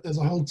director, there's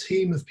a whole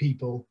team of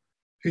people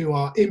who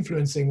are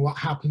influencing what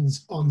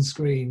happens on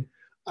screen.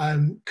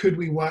 Could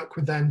we work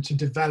with them to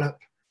develop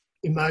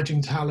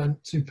emerging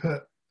talent, to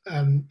put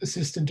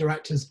assistant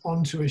directors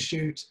onto a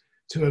shoot,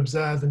 to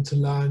observe and to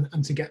learn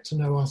and to get to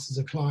know us as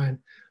a client?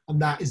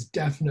 And that is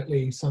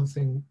definitely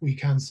something we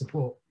can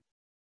support.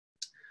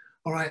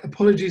 All right,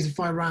 apologies if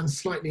I ran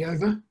slightly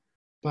over,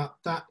 but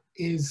that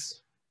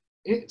is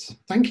it.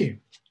 Thank you.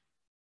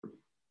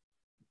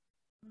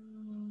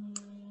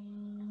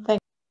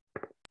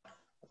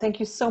 Thank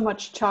you so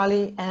much,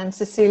 Charlie and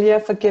Cecilia,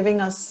 for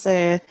giving us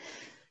the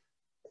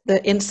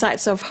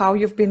insights of how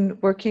you've been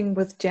working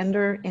with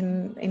gender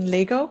in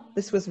Lego.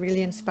 This was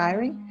really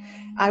inspiring.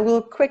 I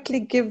will quickly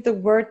give the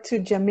word to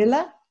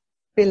Jamila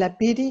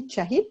Belabidi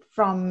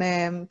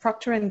from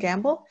Procter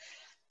Gamble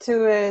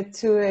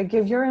to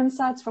give your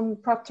insights from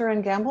Procter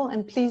Gamble.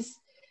 And please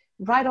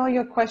write all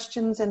your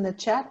questions in the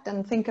chat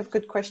and think of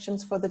good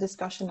questions for the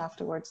discussion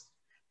afterwards.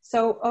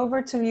 So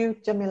over to you,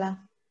 Jamila.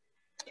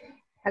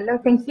 Hello,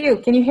 thank you.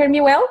 Can you hear me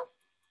well?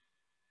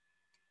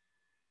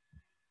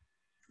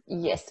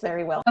 Yes,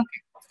 very well.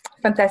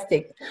 Okay,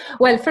 fantastic.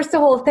 Well, first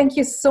of all, thank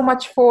you so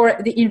much for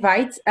the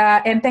invite,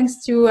 and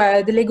thanks to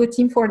the Lego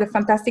team for the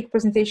fantastic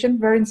presentation,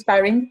 very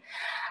inspiring.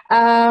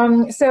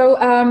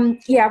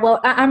 Yeah, well,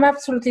 I'm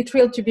absolutely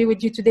thrilled to be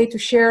with you today to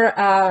share,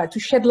 to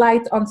shed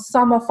light on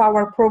some of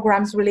our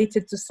programs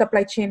related to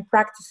supply chain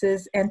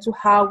practices and to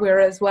how we're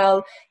as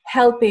well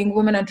helping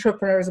women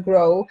entrepreneurs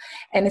grow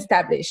and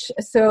establish.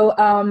 So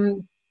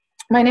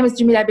my name is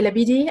Jamila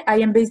Belabidi. I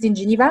am based in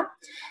Geneva.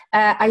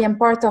 I am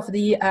part of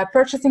the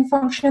purchasing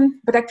function,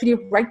 but actually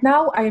right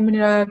now I am in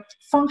a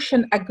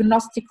function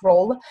agnostic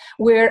role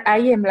where I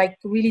am like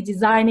really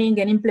designing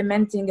and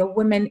implementing a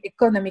women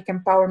economic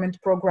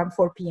empowerment program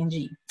for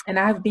P&G. And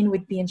I have been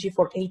with P&G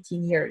for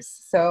 18 years,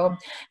 so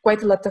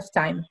quite a lot of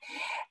time.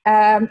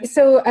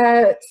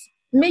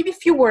 maybe a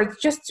few words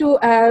just to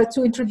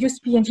introduce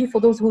P&G for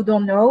those who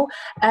don't know.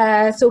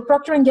 So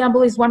Procter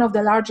Gamble is one of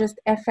the largest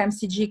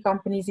FMCG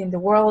companies in the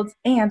world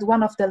and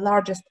one of the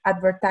largest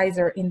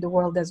advertiser in the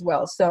world as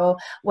well. So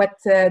what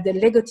the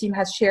Lego team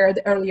has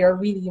shared earlier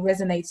really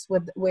resonates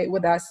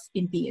with us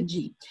in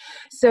P&G.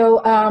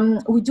 So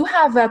we do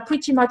have a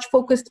pretty much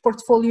focused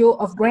portfolio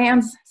of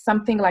brands,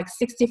 something like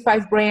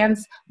 65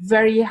 brands,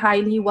 very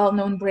highly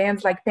well-known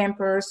brands like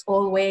Pampers,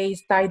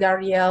 Always, Tide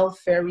Ariel,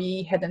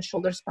 Fairy, Head &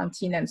 Shoulders,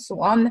 Pantene, and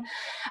so on.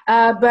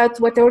 But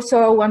what I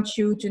also want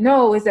you to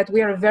know is that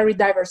we are a very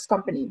diverse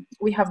company.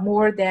 We have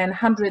more than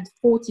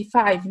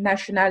 145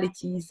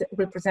 nationalities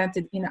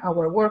represented in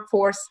our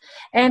workforce,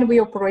 and we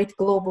operate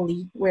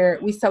globally, where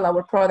we sell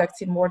our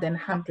products in more than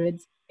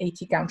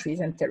 180 countries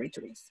and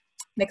territories.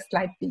 Next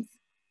slide, please.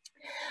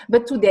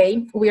 But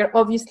today, we are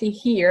obviously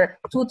here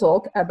to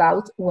talk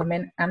about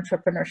women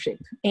entrepreneurship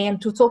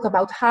and to talk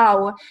about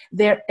how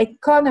their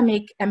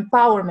economic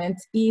empowerment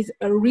is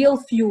a real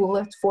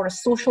fuel for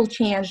social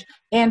change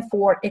and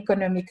for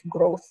economic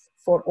growth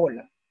for all.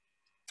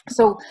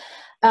 So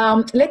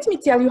let me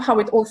tell you how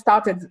it all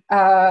started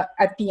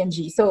at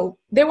P&G. So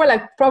there were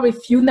like probably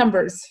few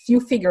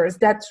figures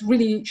that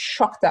really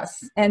shocked us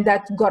and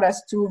that got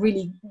us to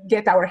really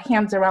get our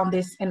hands around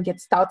this and get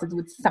started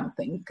with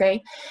something,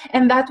 okay?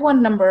 And that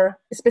one number,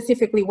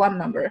 specifically one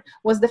number,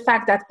 was the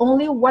fact that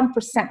only 1%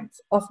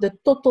 of the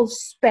total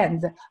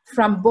spend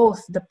from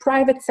both the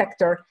private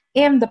sector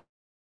and the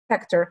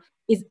sector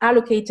is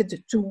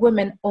allocated to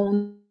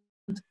women-owned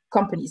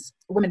companies,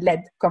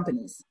 women-led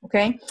companies,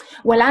 okay?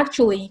 Well,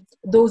 actually,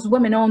 those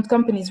women-owned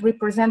companies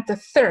represent a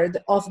third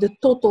of the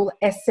total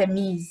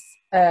SMEs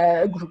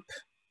group.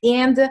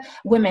 And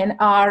women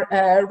are,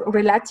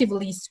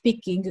 relatively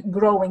speaking,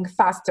 growing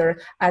faster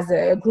as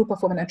a group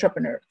of women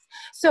entrepreneurs.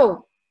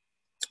 So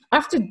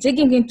after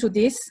digging into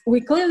this,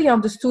 we clearly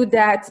understood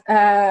that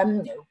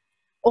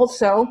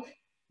also,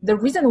 the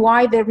reason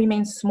why they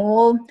remain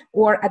small,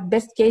 or at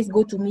best case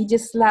go to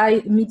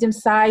medium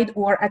side,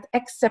 or at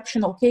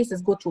exceptional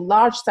cases go to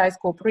large size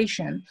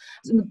corporation,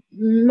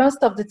 most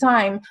of the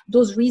time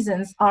those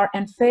reasons are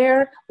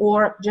unfair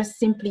or just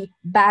simply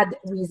bad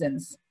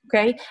reasons.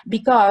 Okay,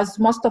 because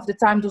most of the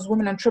time those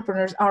women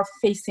entrepreneurs are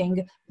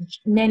facing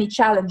many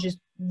challenges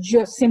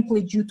just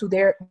simply due to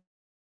their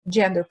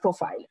gender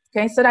profile.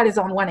 Okay, so that is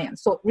on one end,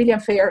 so really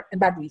unfair and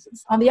bad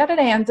reasons. On the other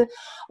hand,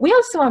 we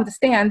also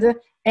understand,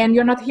 and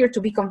you're not here to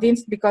be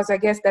convinced, because I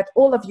guess that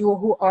all of you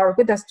who are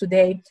with us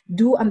today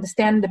do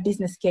understand the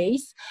business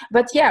case.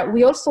 But yeah,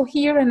 we also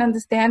hear and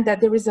understand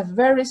that there is a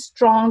very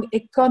strong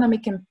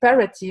economic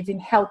imperative in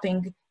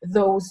helping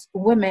those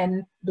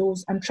women,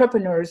 those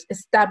entrepreneurs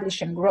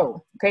establish and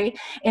grow, okay?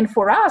 And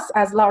for us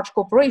as large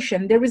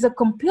corporation, there is a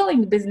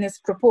compelling business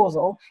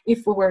proposal if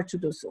we were to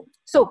do so.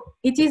 So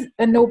it is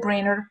a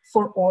no-brainer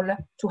for all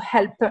to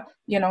help,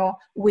 you know,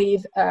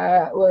 with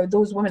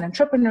those women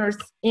entrepreneurs.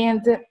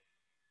 And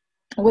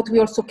what we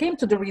also came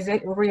to the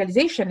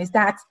realization is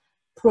that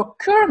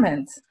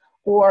procurement,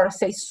 or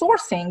say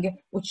sourcing,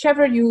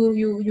 whichever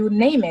you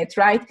name it,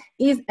 right,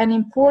 is an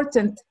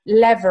important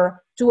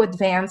lever to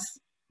advance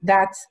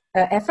that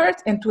effort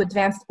and to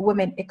advance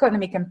women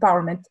economic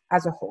empowerment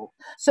as a whole.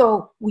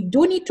 So we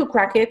do need to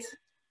crack it.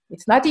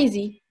 It's not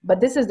easy, but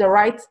this is the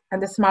right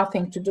and the smart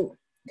thing to do,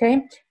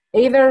 okay?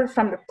 Either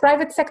from the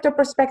private sector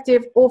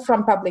perspective or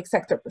from public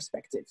sector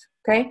perspective,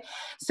 okay?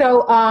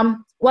 So,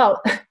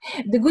 well,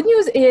 the good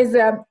news is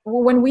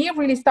when we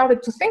really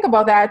started to think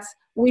about that,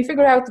 we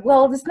figured out,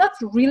 well, this is not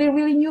really,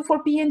 really new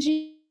for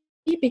P&G,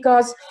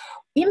 because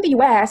in the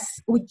US,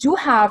 we do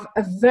have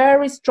a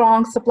very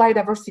strong supply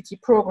diversity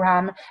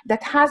program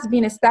that has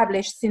been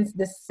established since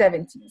the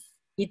 70s.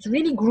 It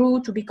really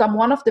grew to become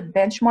one of the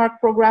benchmark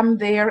programs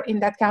there in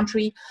that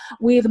country,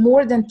 with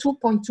more than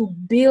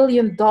 $2.2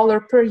 billion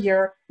per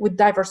year with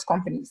diverse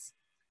companies,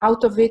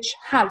 out of which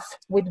half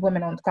with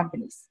women-owned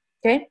companies,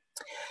 okay?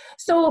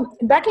 So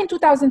back in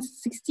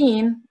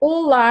 2016,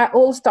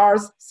 all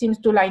stars seems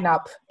to line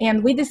up,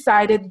 and we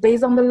decided,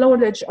 based on the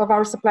knowledge of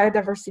our supply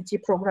diversity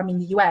program in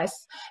the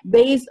US,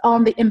 based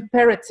on the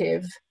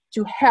imperative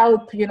to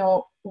help, you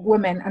know,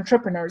 women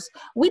entrepreneurs,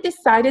 we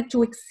decided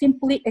to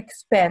simply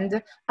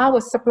expand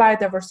our supply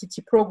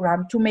diversity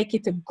program to make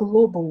it a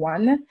global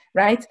one,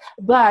 right?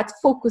 But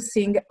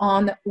focusing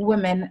on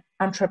women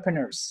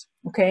entrepreneurs,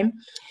 okay?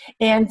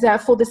 And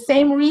for the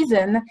same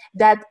reason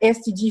that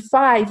SDG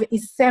 5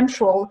 is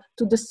central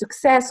to the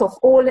success of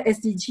all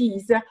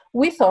SDGs,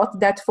 we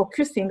thought that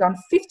focusing on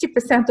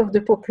 50% of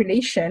the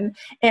population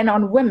and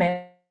on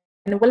women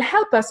will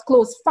help us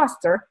close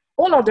faster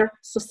all other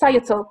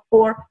societal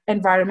or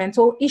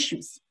environmental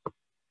issues.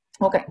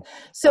 Okay,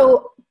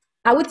 so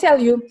I would tell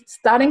you,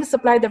 starting a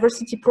supply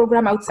diversity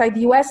program outside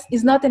the US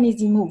is not an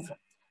easy move.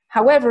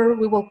 However,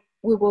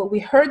 we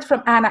heard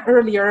from Anna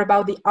earlier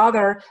about the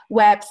other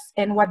WEPs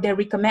and what they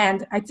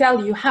recommend. I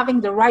tell you,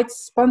 having the right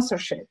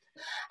sponsorship,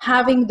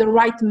 having the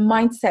right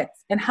mindset,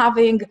 and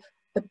having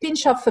a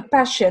pinch of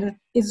passion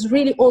is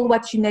really all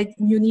what you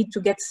need to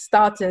get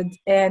started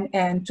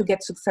and to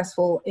get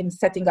successful in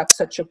setting up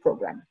such a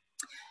program.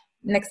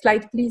 Next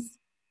slide, please.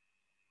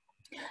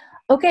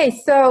 Okay,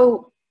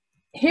 so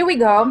here we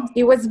go.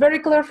 It was very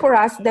clear for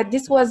us that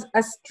this was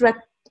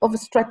of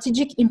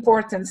strategic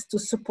importance to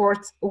support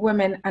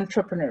women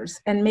entrepreneurs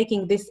and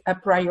making this a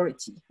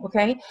priority,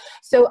 okay?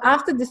 So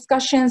after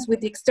discussions with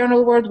the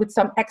external world, with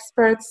some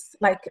experts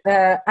like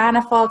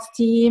Anna Falth's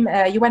team,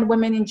 UN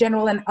Women in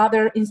general and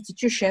other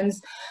institutions,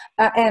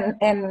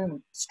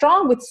 and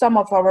strong with some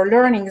of our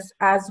learnings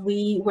as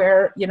we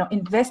were,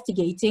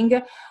 investigating,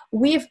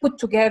 we've put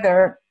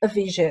together a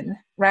vision,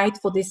 right,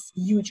 for this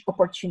huge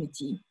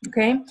opportunity,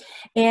 okay?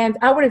 And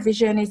our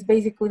vision is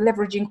basically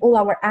leveraging all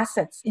our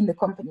assets in the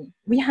company.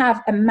 We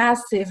have a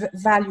massive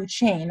value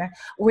chain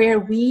where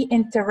we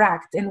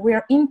interact and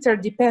we're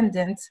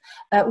interdependent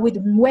with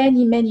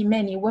many, many,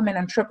 many women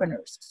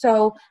entrepreneurs.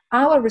 So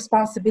our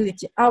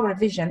responsibility, our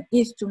vision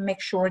is to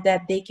make sure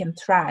that they can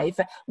thrive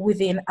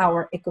within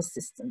our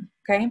ecosystem,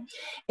 okay?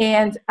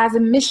 And as a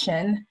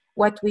mission,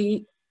 what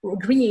we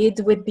agreed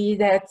would be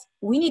that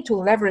we need to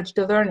leverage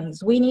the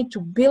learnings. We need to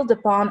build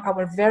upon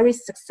our very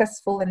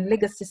successful and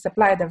legacy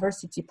supplier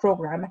diversity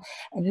program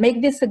and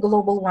make this a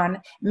global one,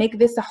 make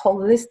this a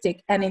holistic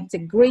and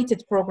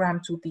integrated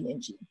program to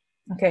P&G,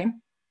 okay?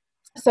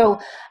 So,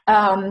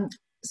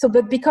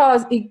 but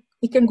because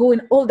it can go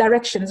in all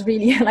directions,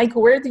 really. Like,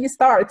 where do you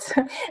start?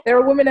 There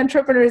are women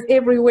entrepreneurs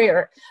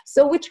everywhere.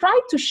 So we try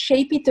to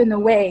shape it in a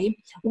way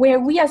where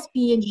we as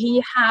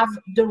P&G have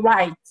the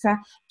right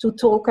to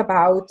talk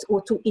about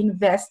or to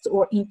invest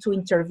or to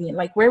intervene,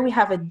 like where we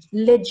have a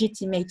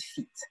legitimate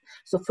fit.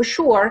 So for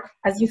sure,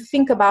 as you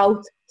think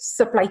about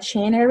supply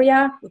chain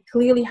area, we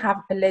clearly have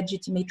a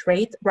legitimate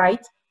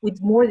right, with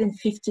more than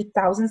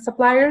 50,000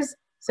 suppliers.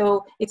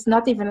 So it's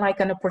not even like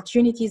an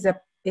opportunity,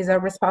 is a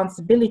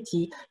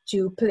responsibility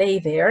to play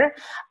there.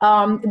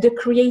 The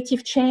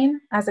creative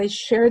chain, as I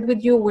shared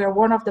with you, we're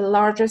one of the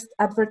largest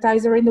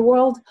advertiser in the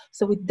world.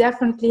 So we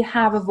definitely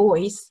have a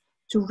voice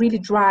to really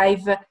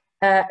drive,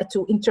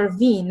 to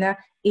intervene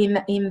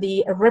in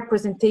the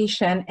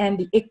representation and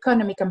the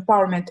economic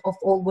empowerment of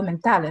all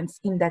women talents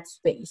in that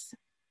space.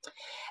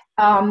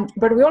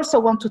 But we also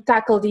want to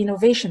tackle the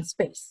innovation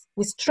space.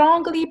 We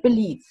strongly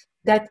believe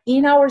that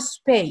in our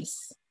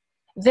space,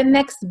 the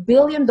next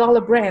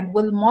billion-dollar brand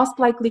will most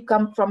likely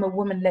come from a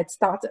woman-led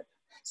startup.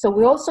 So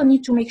we also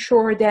need to make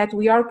sure that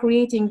we are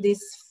creating this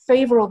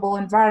favorable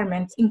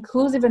environment,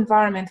 inclusive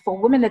environment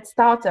for women-led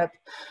startup,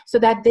 so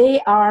that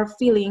they are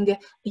feeling,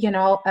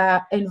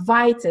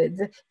 invited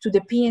to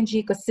the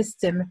P&G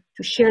ecosystem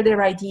to share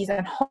their ideas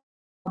and help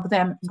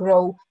them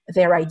grow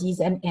their ideas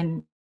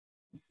and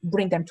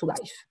bring them to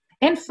life.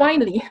 And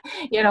finally,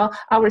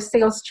 our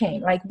sales chain,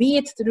 like be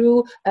it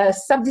through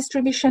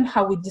sub-distribution,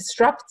 how we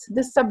disrupt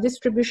the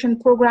sub-distribution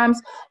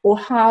programs, or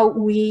how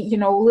we,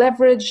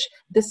 leverage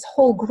this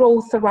whole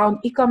growth around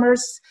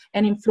e-commerce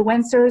and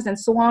influencers and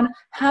so on.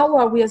 How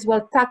are we as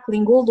well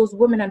tackling all those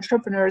women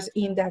entrepreneurs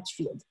in that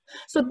field?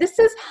 So this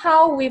is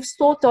how we've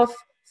sort of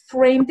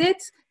framed it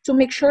to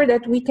make sure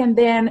that we can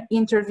then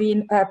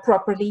intervene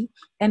properly,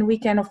 and we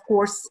can, of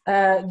course,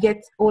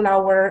 get all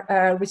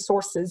our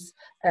resources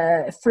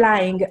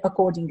flying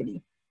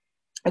accordingly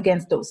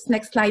against those.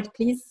 Next slide,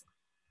 please.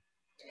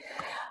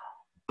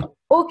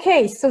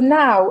 Okay, so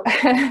now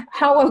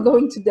how are we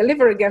going to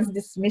deliver against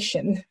this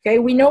mission? Okay,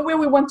 we know where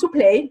we want to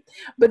play,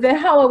 but then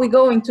how are we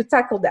going to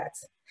tackle that?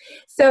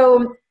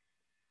 So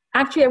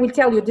actually, I will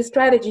tell you, this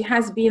strategy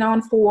has been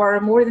on for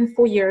more than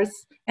 4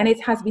 years, and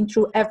it has been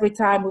true every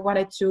time we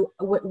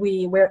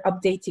were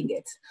updating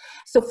it.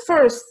 So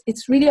first,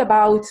 it's really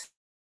about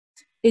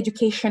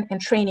education and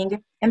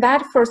training, and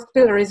that first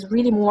pillar is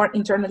really more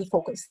internally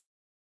focused.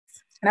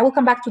 And I will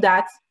come back to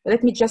that.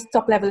 Let me just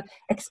top level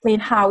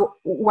explain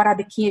what are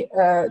the key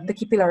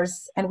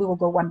pillars, and we will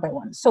go one by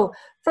one. So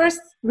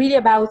first, really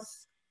about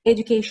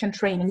education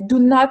training. Do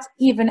not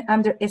even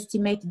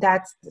underestimate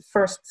that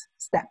first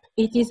step.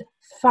 It is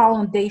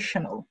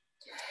foundational.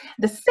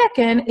 The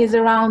second is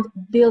around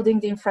building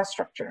the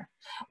infrastructure.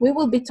 We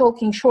will be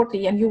talking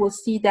shortly, and you will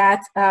see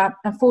that,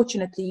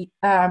 unfortunately,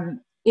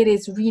 it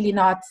is really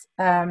not,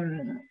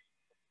 I'm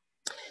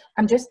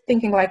just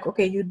thinking like,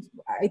 okay,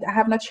 I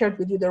have not shared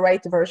with you the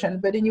right version,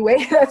 but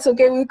anyway, that's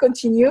okay, we'll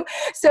continue.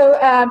 So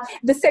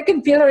the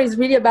second pillar is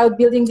really about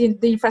building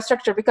the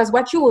infrastructure, because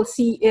what you will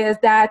see is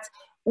that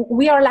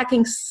we are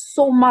lacking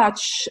so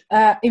much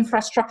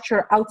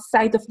infrastructure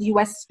outside of the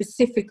US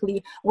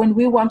specifically when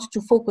we want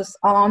to focus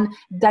on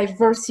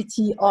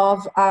diversity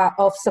of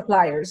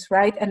suppliers,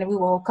 right? And we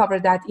will cover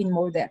that in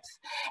more depth.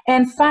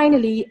 And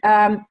finally,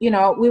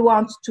 we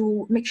want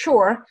to make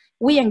sure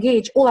we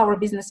engage all our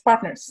business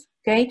partners.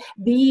 Okay,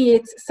 be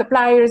it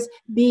suppliers,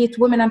 be it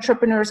women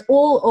entrepreneurs,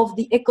 all of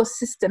the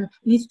ecosystem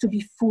needs to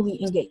be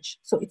fully engaged.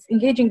 So it's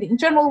engaging the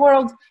internal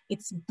world,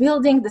 it's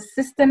building the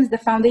systems, the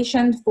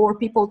foundation for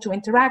people to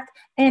interact,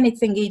 and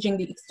it's engaging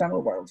the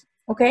external world.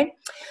 Okay,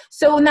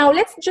 so now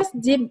let's just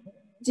deep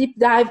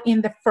dive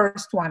in the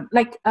first one,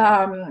 like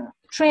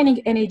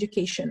training and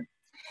education.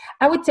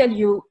 I would tell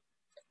you,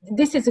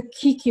 this is a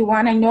key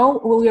one. I know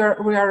we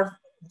are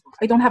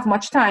I don't have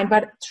much time,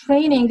 but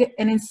training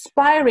and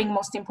inspiring,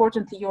 most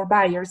importantly, your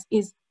buyers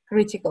is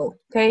critical,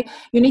 okay?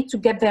 You need to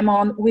get them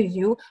on with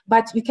you,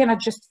 but you cannot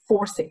just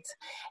force it.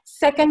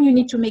 Second, you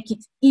need to make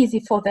it easy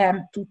for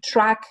them to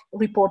track,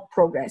 report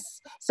progress.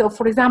 So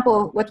for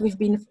example, what we've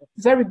been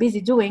very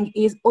busy doing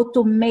is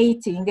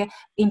automating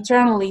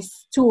internally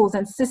tools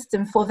and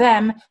systems for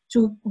them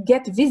to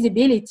get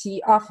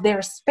visibility of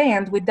their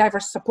spend with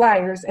diverse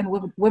suppliers and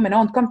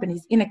women-owned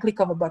companies in a click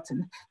of a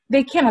button.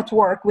 They cannot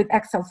work with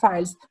Excel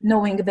files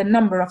knowing the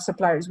number of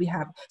suppliers we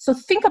have. So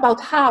think about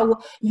how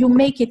you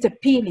make it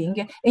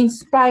appealing,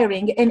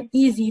 inspiring, and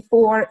easy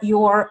for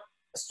your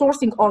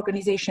sourcing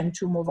organization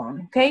to move on,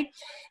 okay?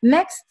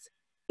 Next,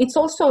 it's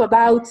also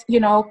about, you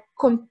know,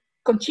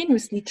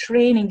 continuously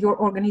training your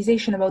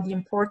organization about the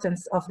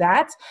importance of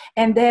that.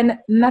 And then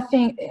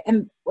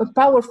a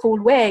powerful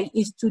way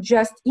is to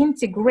just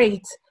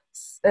integrate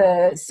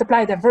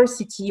supply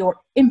diversity or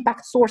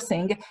impact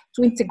sourcing,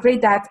 to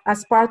integrate that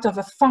as part of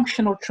a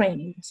functional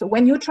training. So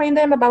when you train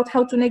them about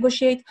how to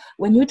negotiate,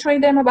 when you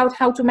train them about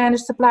how to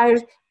manage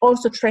suppliers,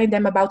 also train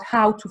them about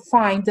how to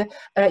find,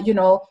 you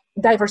know,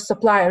 diverse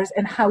suppliers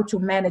and how to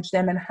manage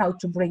them and how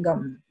to bring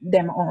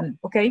them on,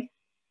 okay?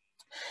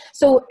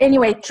 So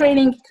anyway,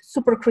 training,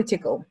 super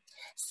critical.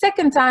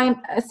 Second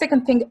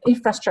thing,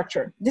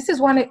 infrastructure. This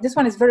one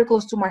is very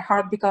close to my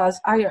heart because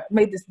I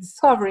made this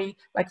discovery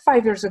like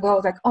 5 years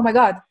ago. Like, oh my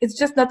God, it's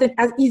just not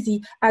as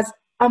easy as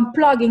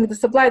unplugging the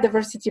supply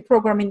diversity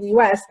program in the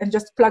US and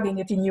just plugging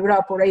it in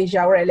Europe or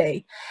Asia or LA.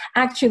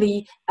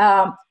 Actually,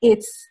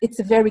 it's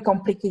a very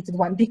complicated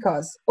one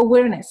because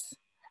awareness.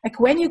 Like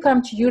when you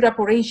come to Europe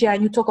or Asia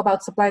and you talk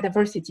about supply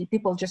diversity,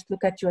 people just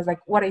look at you as like,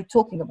 what are you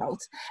talking about?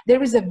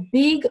 There is a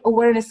big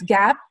awareness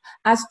gap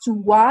as to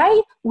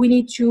why we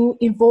need to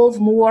involve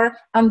more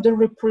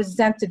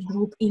underrepresented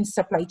group in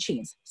supply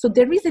chains. So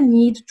there is a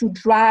need to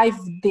drive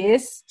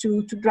this,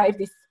 to drive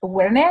this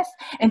awareness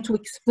and to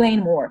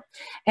explain more.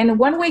 And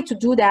one way to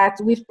do that,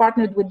 we've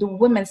partnered with the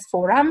Women's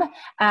Forum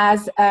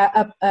as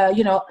a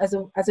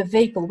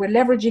vehicle. We're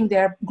leveraging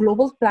their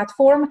global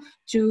platform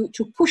to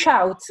push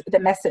out the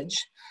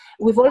message.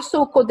 We've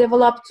also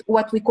co-developed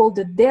what we call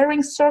the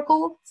Daring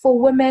Circle for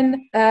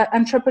women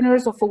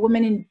entrepreneurs or for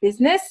women in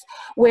business,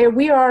 where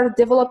we are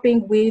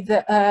developing with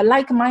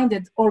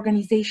like-minded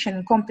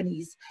organization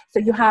companies. So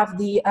you have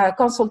the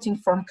consulting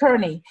firm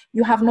Kearney,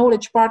 you have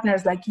knowledge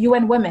partners like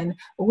UN Women,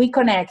 We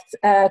Connect,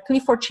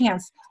 Clifford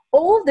Chance.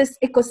 All this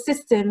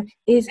ecosystem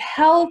is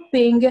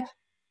helping,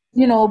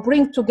 you know,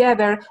 bring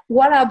together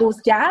what are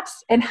those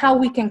gaps and how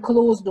we can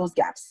close those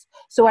gaps.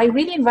 So I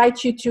really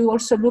invite you to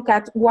also look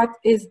at what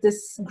is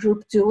this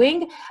group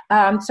doing.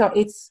 So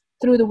it's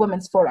through the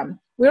Women's Forum.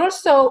 We're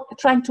also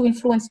trying to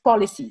influence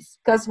policies,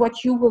 because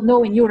what you will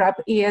know in Europe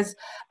is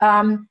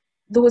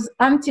those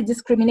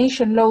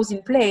anti-discrimination laws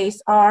in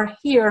place are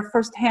here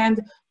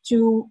firsthand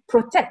to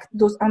protect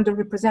those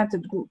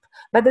underrepresented groups.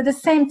 But at the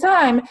same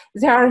time,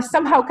 they are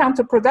somehow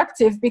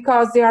counterproductive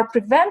because they are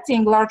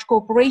preventing large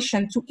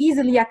corporations to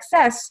easily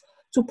access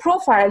to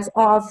profiles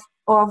of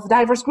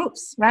diverse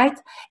groups, right?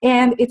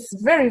 And it's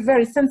very,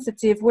 very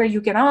sensitive where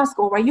you can ask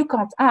or where you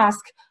can't ask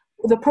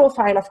the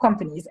profile of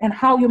companies and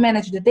how you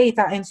manage the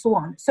data and so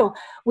on. So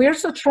we're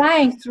also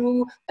trying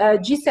through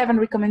G7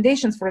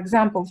 recommendations, for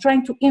example,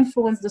 trying to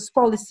influence those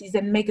policies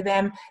and make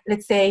them,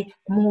 let's say,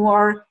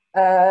 more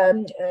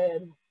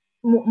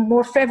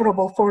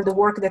favorable for the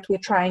work that we're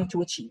trying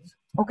to achieve,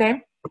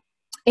 okay?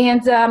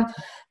 And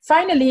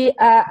finally,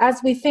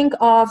 as we think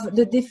of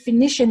the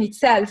definition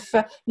itself,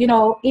 you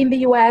know, in the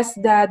US,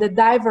 the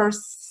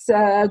diverse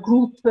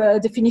group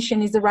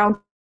definition is around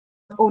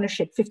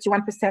ownership,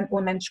 51%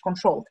 women-managed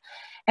controlled.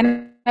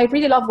 And I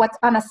really love what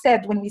Anna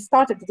said when we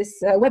started this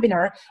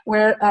webinar,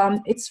 where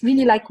it's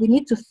really like we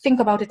need to think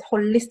about it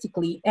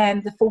holistically.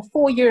 And for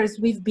 4 years,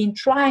 we've been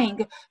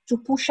trying to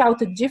push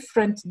out a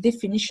different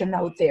definition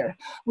out there.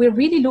 We're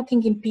really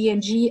looking in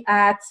P&G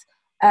at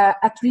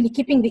really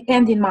keeping the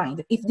end in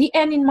mind. If the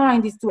end in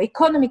mind is to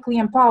economically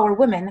empower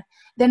women,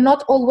 then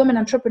not all women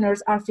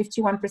entrepreneurs are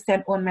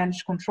 51%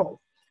 women-managed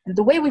control. And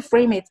the way we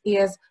frame it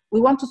is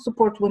we want to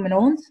support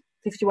women-owned,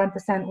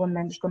 51%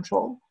 women-managed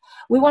control.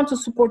 We want to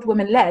support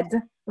women-led,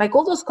 like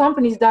all those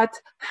companies that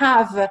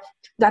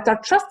are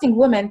trusting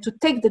women to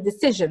take the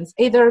decisions,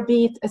 either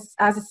be it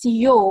as a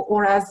CEO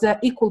or as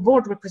equal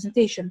board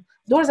representation.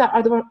 Those are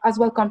as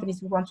well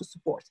companies we want to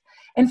support.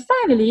 And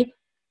finally,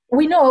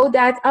 we know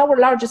that our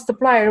largest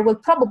supplier will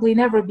probably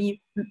never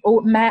be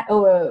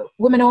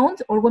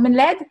women-owned or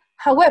women-led.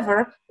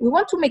 However, we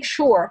want to make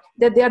sure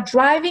that they are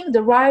driving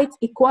the right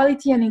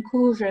equality and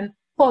inclusion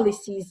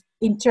policies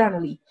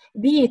internally,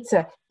 be it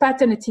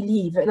paternity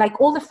leave, like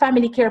all the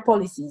family care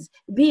policies,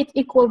 be it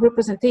equal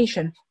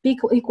representation,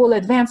 equal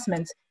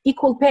advancement,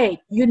 equal pay,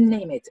 you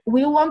name it.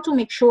 We want to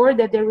make sure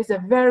that there is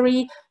a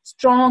very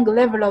strong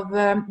level of,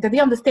 that they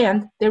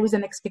understand there is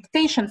an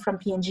expectation from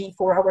P&G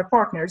for our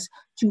partners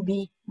to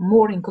be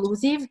more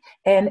inclusive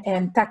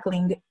and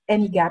tackling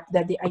any gap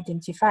that they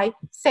identify,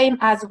 same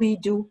as we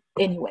do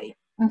anyway,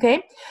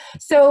 okay?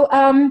 So,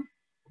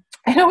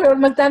 I know we're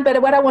almost done, but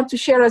what I want to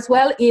share as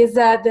well is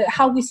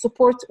how we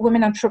support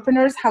women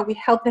entrepreneurs, how we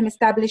help them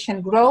establish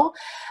and grow.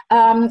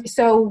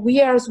 So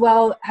we are as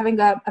well having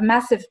a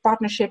massive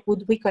partnership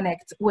with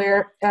WeConnect,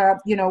 where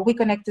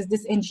WeConnect is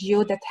this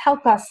NGO that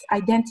help us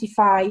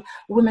identify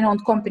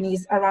women-owned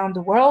companies around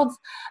the world,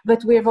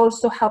 but we have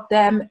also helped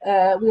them.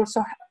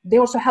 They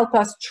also help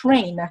us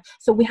train.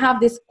 So we have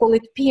this, call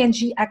it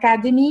P&G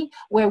Academy,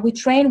 where we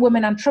train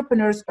women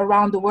entrepreneurs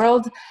around the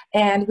world,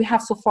 and we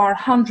have so far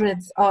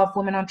hundreds of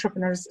women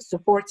entrepreneurs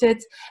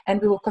supported,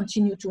 and we will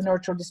continue to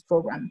nurture this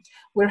program.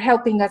 We're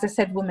helping, as I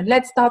said,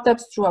 women-led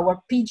startups through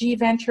our PG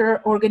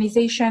Venture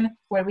organization,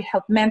 where we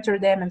help mentor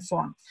them and so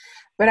on.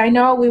 But I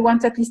know we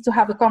want at least to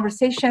have a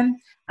conversation.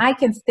 I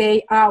can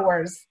stay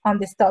hours on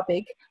this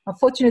topic.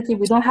 Unfortunately,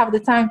 we don't have the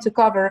time to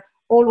cover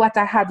all what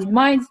I had in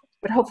mind,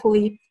 but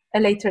hopefully a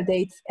later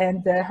date,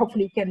 and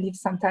hopefully you can leave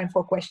some time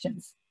for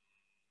questions.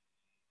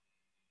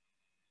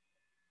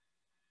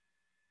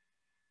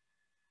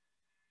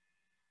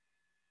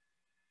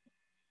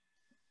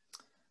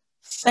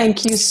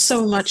 Thank you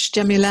so much,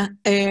 Jamila,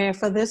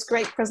 for this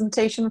great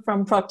presentation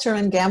from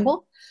Procter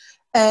Gamble.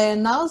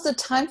 Now is the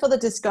time for the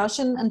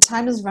discussion, and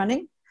time is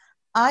running.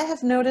 I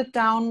have noted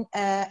down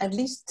at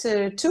least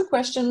 2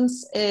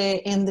 questions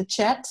in the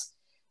chat.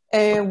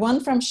 One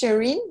from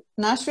Shireen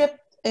Nasrib,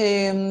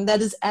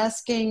 that is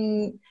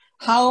asking,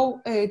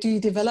 how do you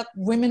develop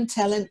women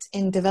talent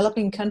in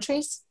developing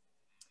countries?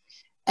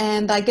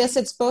 And I guess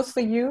it's both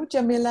for you,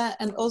 Jamila,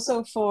 and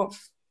also for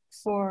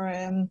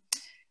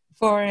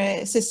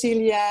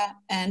Cecilia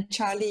and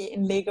Charlie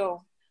in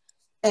Lego.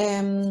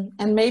 And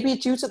maybe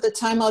due to the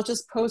time, I'll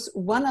just pose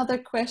one other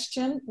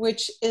question,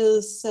 which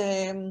is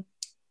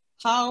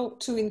how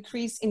to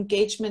increase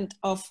engagement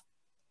of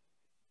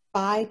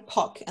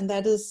BIPOC, and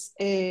that is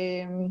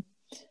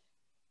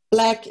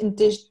Black,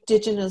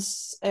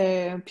 Indigenous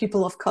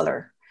people of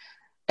color.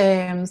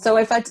 So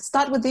if I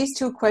start with these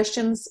 2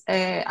 questions,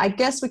 I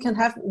guess we can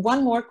have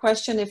one more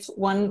question if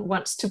one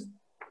wants to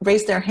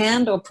raise their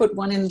hand or put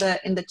one in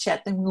the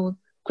chat, then we'll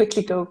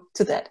quickly go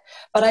to that.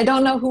 But I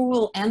don't know who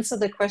will answer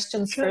the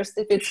questions first,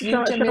 if it's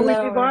you,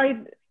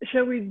 Jamila.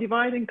 Shall we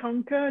divide and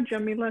conquer?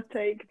 Jamila,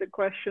 take the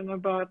question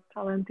about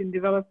talent in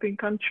developing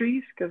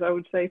countries, because I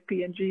would say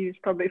P&G is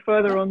probably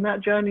further on that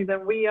journey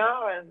than we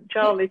are, and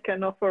Charlie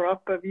can offer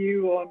up a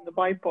view on the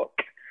BIPOC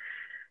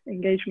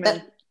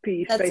engagement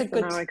piece based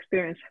on our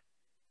experience.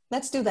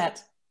 Let's do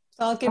that.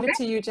 So I'll give it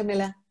to you,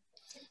 Jamila.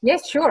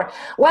 Yes, sure.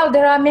 Well,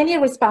 there are many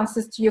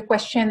responses to your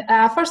question.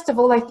 First of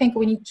all, I think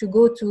we need to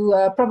go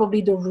to probably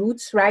the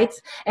roots, right?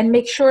 And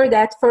make sure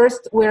that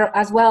first we're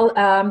as well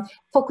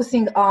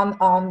focusing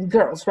on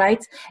girls,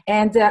 right?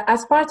 And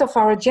as part of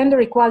our gender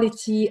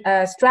equality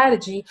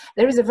strategy,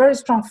 there is a very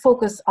strong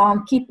focus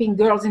on keeping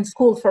girls in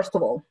school, first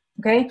of all.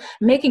 Okay,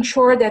 making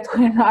sure that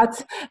we're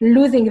not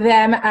losing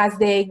them as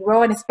they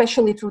grow, and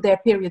especially through their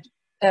period.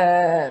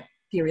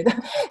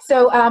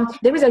 So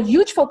there is a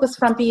huge focus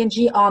from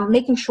P&G on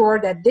making sure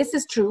that this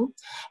is true,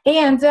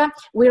 and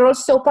we're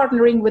also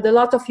partnering with a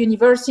lot of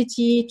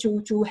university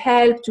to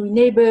help, to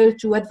enable,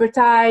 to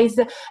advertise.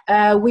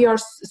 We are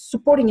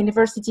supporting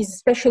universities,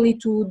 especially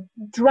to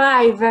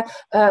drive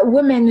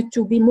women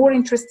to be more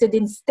interested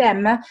in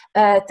STEM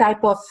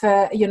type of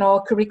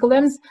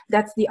curriculums.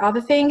 That's the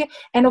other thing.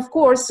 And of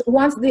course,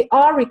 once they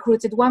are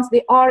recruited, once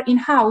they are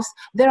in-house,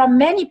 there are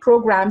many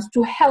programs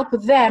to help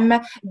them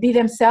be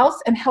themselves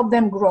and help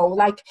them grow,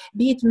 like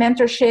be it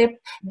mentorship,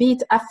 be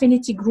it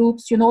affinity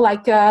groups,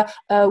 like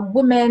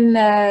women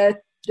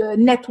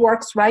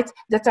networks, right,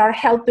 that are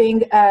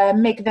helping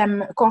make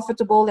them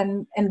comfortable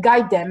and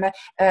guide them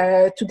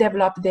to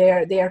develop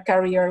their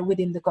career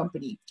within the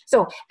company.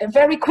 So a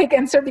very quick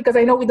answer, because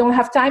I know we don't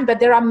have time,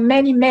 but there are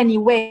many, many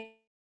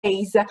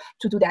ways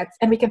to do that,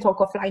 and we can talk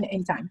offline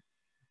anytime.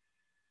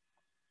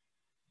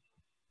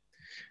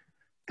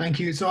 Thank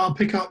you. So I'll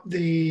pick up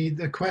the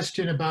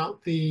question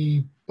about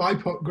the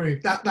BIPOC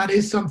group. That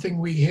is something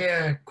we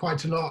hear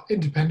quite a lot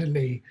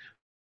independently.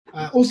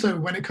 Also,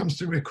 when it comes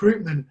to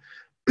recruitment,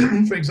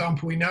 for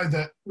example, we know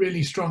that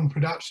really strong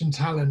production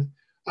talent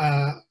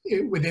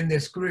within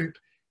this group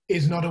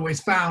is not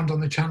always found on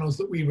the channels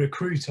that we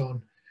recruit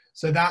on.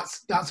 So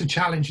that's a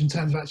challenge in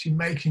terms of actually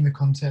making the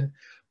content.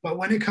 But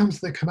when it comes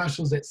to the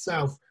commercials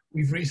itself,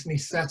 we've recently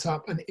set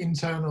up an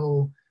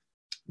internal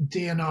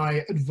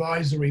D&I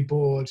advisory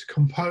board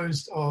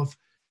composed of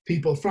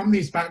people from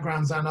these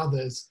backgrounds and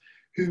others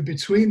who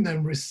between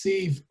them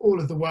receive all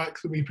of the work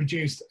that we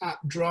produced at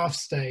draft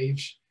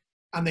stage,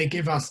 and they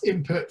give us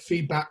input,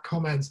 feedback,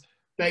 comments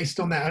based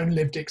on their own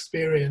lived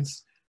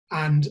experience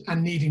and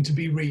needing to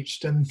be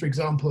reached. And for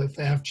example, if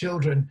they have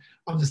children,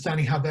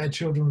 understanding how their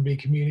children will be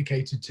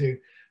communicated to.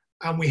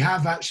 And we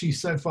have actually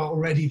so far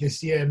already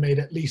this year made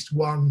at least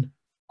one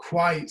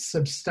quite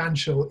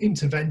substantial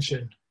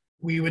intervention.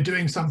 We were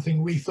doing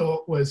something we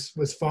thought was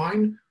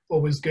fine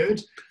or was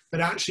good,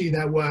 but actually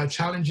there were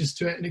challenges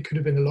to it and it could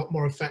have been a lot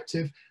more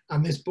effective.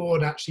 And this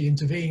board actually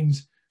intervened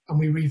and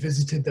we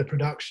revisited the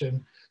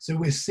production. So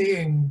we're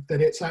seeing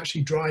that it's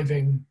actually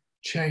driving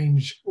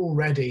change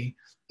already,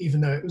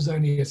 even though it was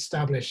only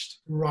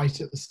established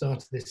right at the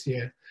start of this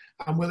year.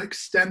 And we'll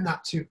extend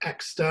that to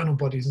external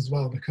bodies as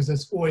well, because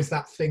there's always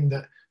that thing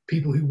that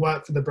people who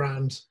work for the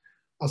brand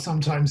are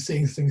sometimes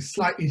seeing things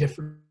slightly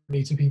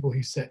differently to people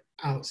who sit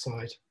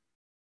outside.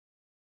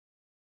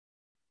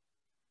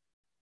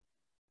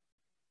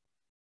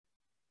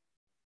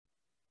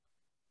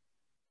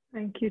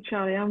 Thank you,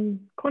 Charlie.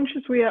 I'm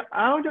conscious we are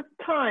out of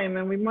time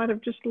and we might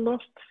have just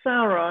lost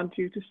Sarah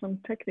due to some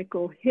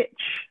technical hitch.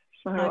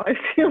 So I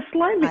feel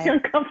slightly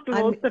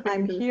uncomfortable.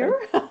 I'm here.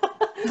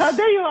 Oh,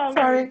 there you are.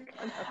 Sorry.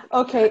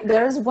 Okay,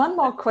 there's one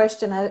more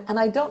question, and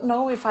I don't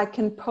know if I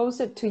can pose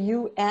it to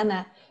you,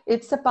 Anna.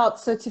 It's about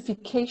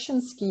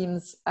certification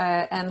schemes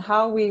and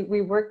how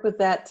we work with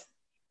that.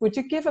 Would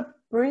you give a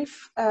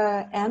brief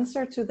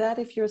answer to that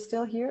if you're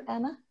still here,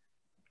 Anna?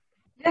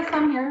 Yes,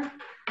 I'm here.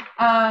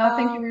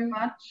 Thank you very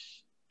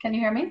much. Can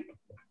you hear me?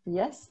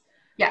 Yes.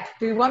 Yeah.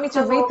 Do you want me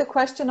to read the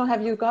question, or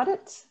have you got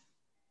it?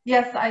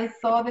 Yes, I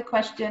saw the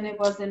question. It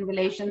was in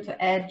relation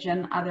to EDGE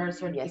and other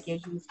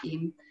certification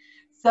schemes.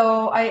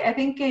 So I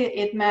think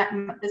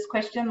this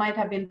question might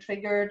have been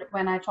triggered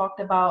when I talked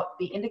about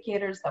the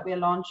indicators that we are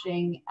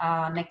launching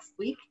next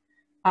week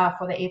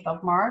for the 8th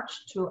of March,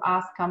 to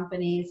ask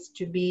companies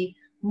to be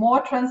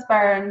more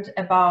transparent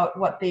about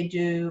what they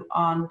do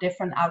on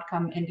different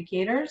outcome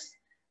indicators,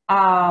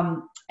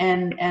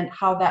 and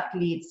how that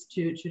leads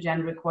to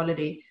gender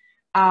equality.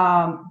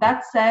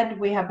 That said,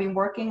 we have been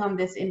working on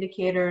these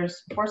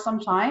indicators for some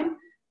time.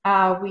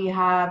 We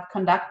have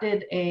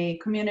conducted a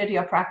community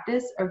of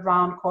practice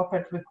around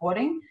corporate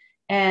reporting,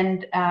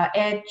 and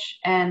EDGE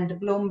and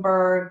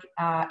Bloomberg,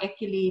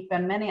 Equileap,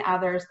 and many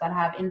others that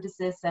have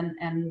indices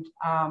and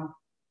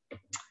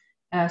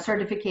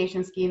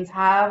certification schemes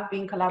have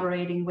been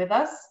collaborating with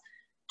us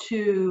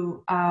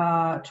to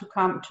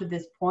come to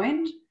this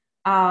point.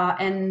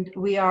 And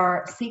we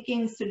are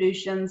seeking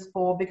solutions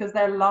because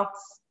there are lots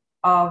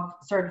of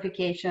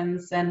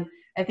certifications, and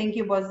I think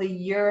it was 1.5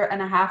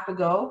 years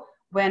ago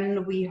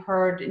when we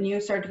heard new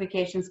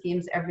certification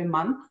schemes every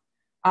month,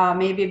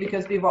 maybe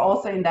because we were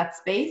also in that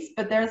space,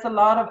 but there's a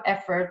lot of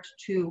effort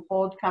to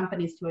hold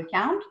companies to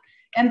account.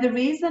 And the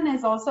reason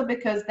is also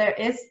because there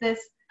is this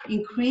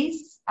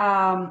increased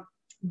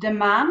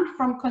demand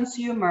from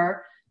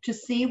consumer to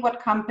see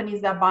what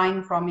companies are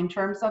buying from in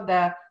terms of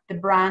the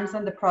brands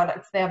and the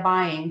products they're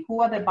buying.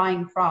 Who are they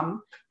buying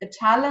from? The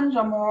talent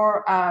are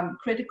more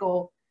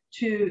critical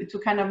to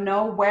kind of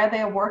know where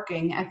they're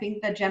working. I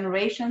think the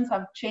generations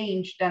have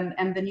changed,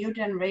 and the new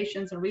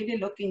generations are really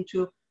looking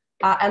to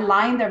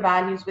align their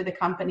values with the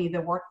company they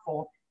work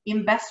for.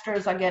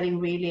 Investors are getting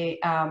really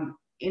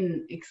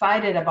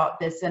excited about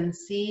this and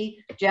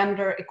see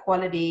gender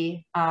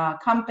equality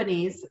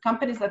companies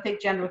that take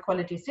gender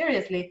equality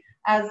seriously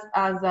as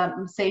a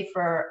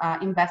safer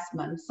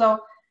investment. So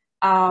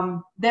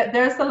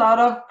there's a lot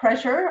of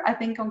pressure, I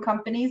think, on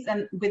companies,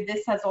 and with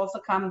this has also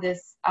come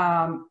this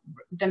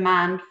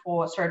demand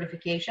for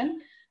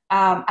certification.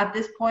 At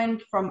this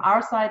point, from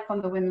our side,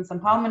 from the Women's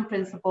Empowerment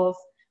Principles,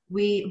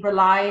 we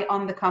rely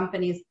on the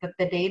companies that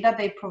the data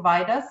they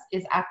provide us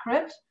is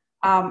accurate.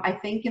 I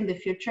think in the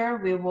future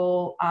we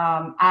will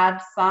add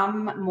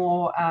some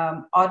more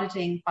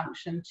auditing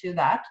function to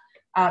that.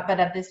 But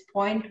at this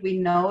point, we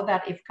know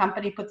that if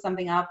company puts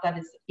something out that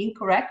is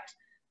incorrect,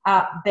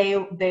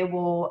 they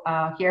will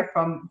hear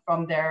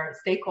from their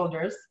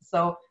stakeholders.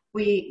 So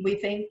we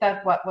think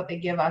that what they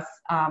give us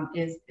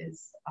is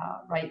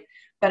right.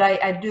 But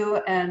I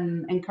do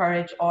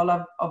encourage all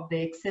of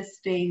the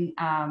existing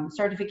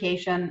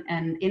certification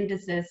and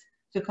indices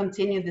to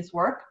continue this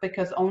work,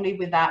 because only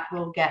with that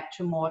we'll get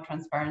to more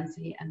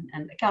transparency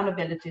and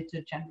accountability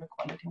to gender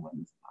equality and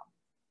women's empowerment.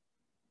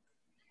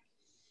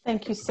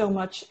 Thank you so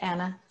much,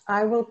 Anna.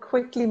 I will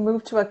quickly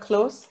move to a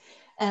close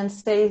and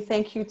say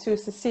thank you to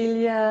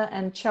Cecilia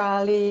and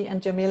Charlie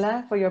and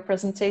Jamila for your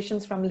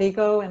presentations from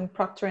Lego and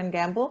Procter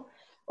Gamble.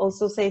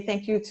 Also say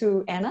thank you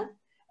to Anna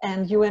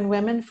and UN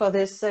Women for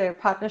this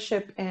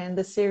partnership in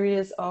the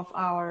series of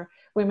our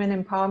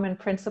Women Empowerment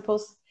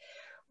Principles.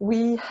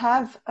 We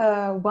have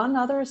one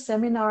other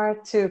seminar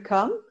to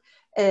come.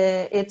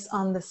 It's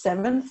on the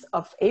 7th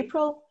of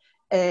April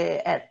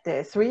at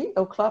 3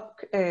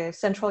 o'clock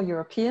Central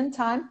European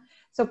time.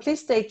 So please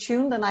stay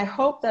tuned, and I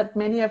hope that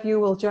many of you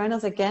will join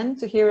us again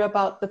to hear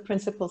about the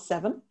Principle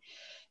 7.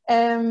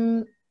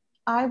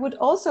 I would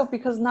also,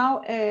 because now,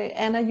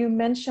 Anna, you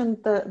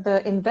mentioned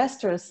the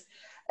investors.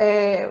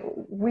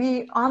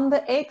 We, on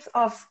the 8th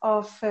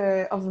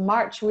of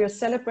March, we are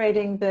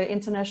celebrating the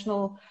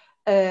International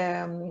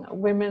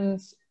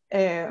Women's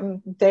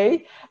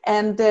Day,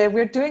 and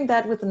we're doing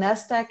that with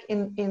NASDAQ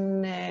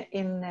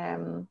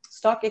in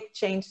stock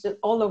exchanges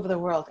all over the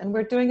world, and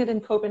we're doing it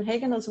in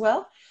Copenhagen as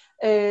well.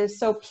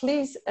 So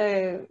please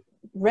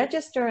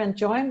register and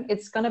join.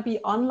 It's going to be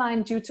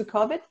online due to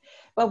COVID,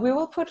 but we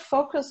will put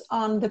focus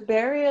on the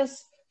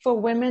barriers for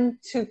women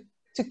to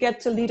get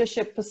to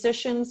leadership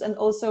positions, and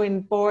also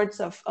in boards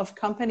of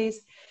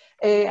companies.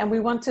 And we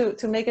want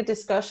to make a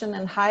discussion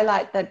and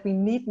highlight that we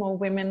need more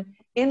women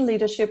in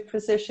leadership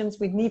positions.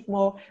 We need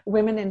more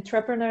women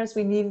entrepreneurs.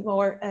 We need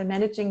more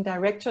managing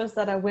directors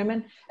that are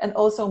women, and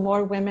also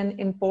more women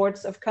in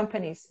boards of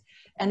companies.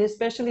 And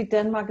especially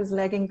Denmark is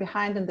lagging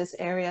behind in this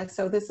area.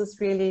 So this is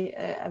really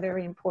a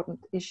very important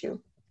issue.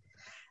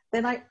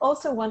 Then I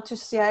also want to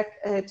share,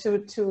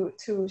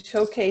 to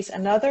showcase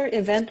another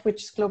event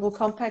which Global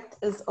Compact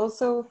is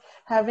also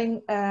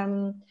having.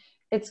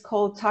 It's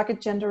called Target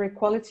Gender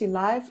Equality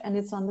Live, and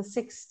it's on the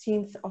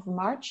 16th of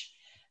March.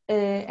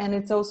 And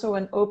it's also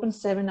an open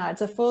seminar.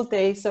 It's a full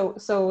day, so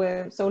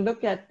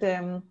look at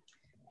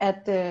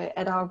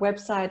our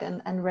website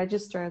and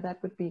register.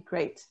 That would be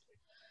great.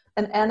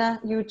 And Anna,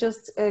 you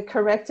just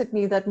corrected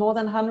me that more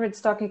than 100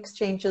 stock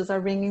exchanges are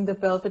ringing the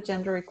bell for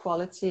gender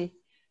equality.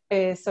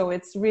 So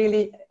it's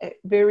really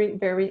very,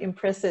 very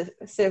impressive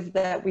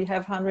that we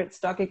have 100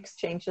 stock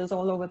exchanges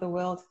all over the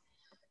world.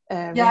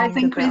 Yeah, it's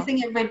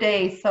increasing every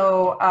day.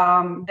 So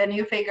the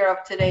new figure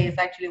of today is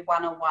actually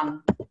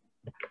 101.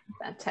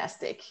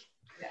 Fantastic.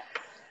 Yeah.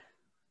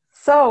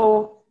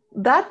 So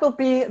that will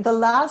be the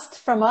last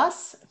from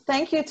us.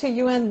 Thank you to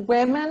UN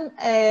Women,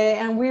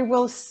 and we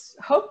will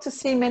hope to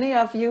see many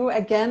of you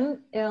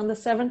again on the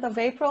 7th of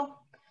April.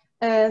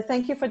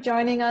 Thank you for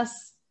joining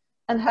us,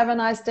 and have a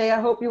nice day. I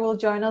hope you will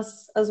join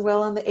us as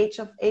well on the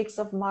 8th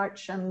of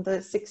March and the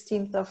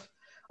 16th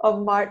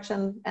of March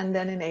and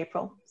then in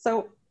April.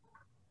 So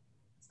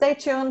stay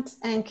tuned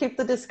and keep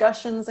the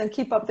discussions and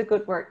keep up the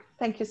good work.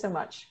 Thank you so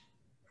much.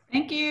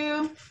 Thank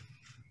you.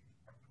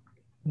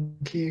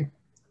 Thank you.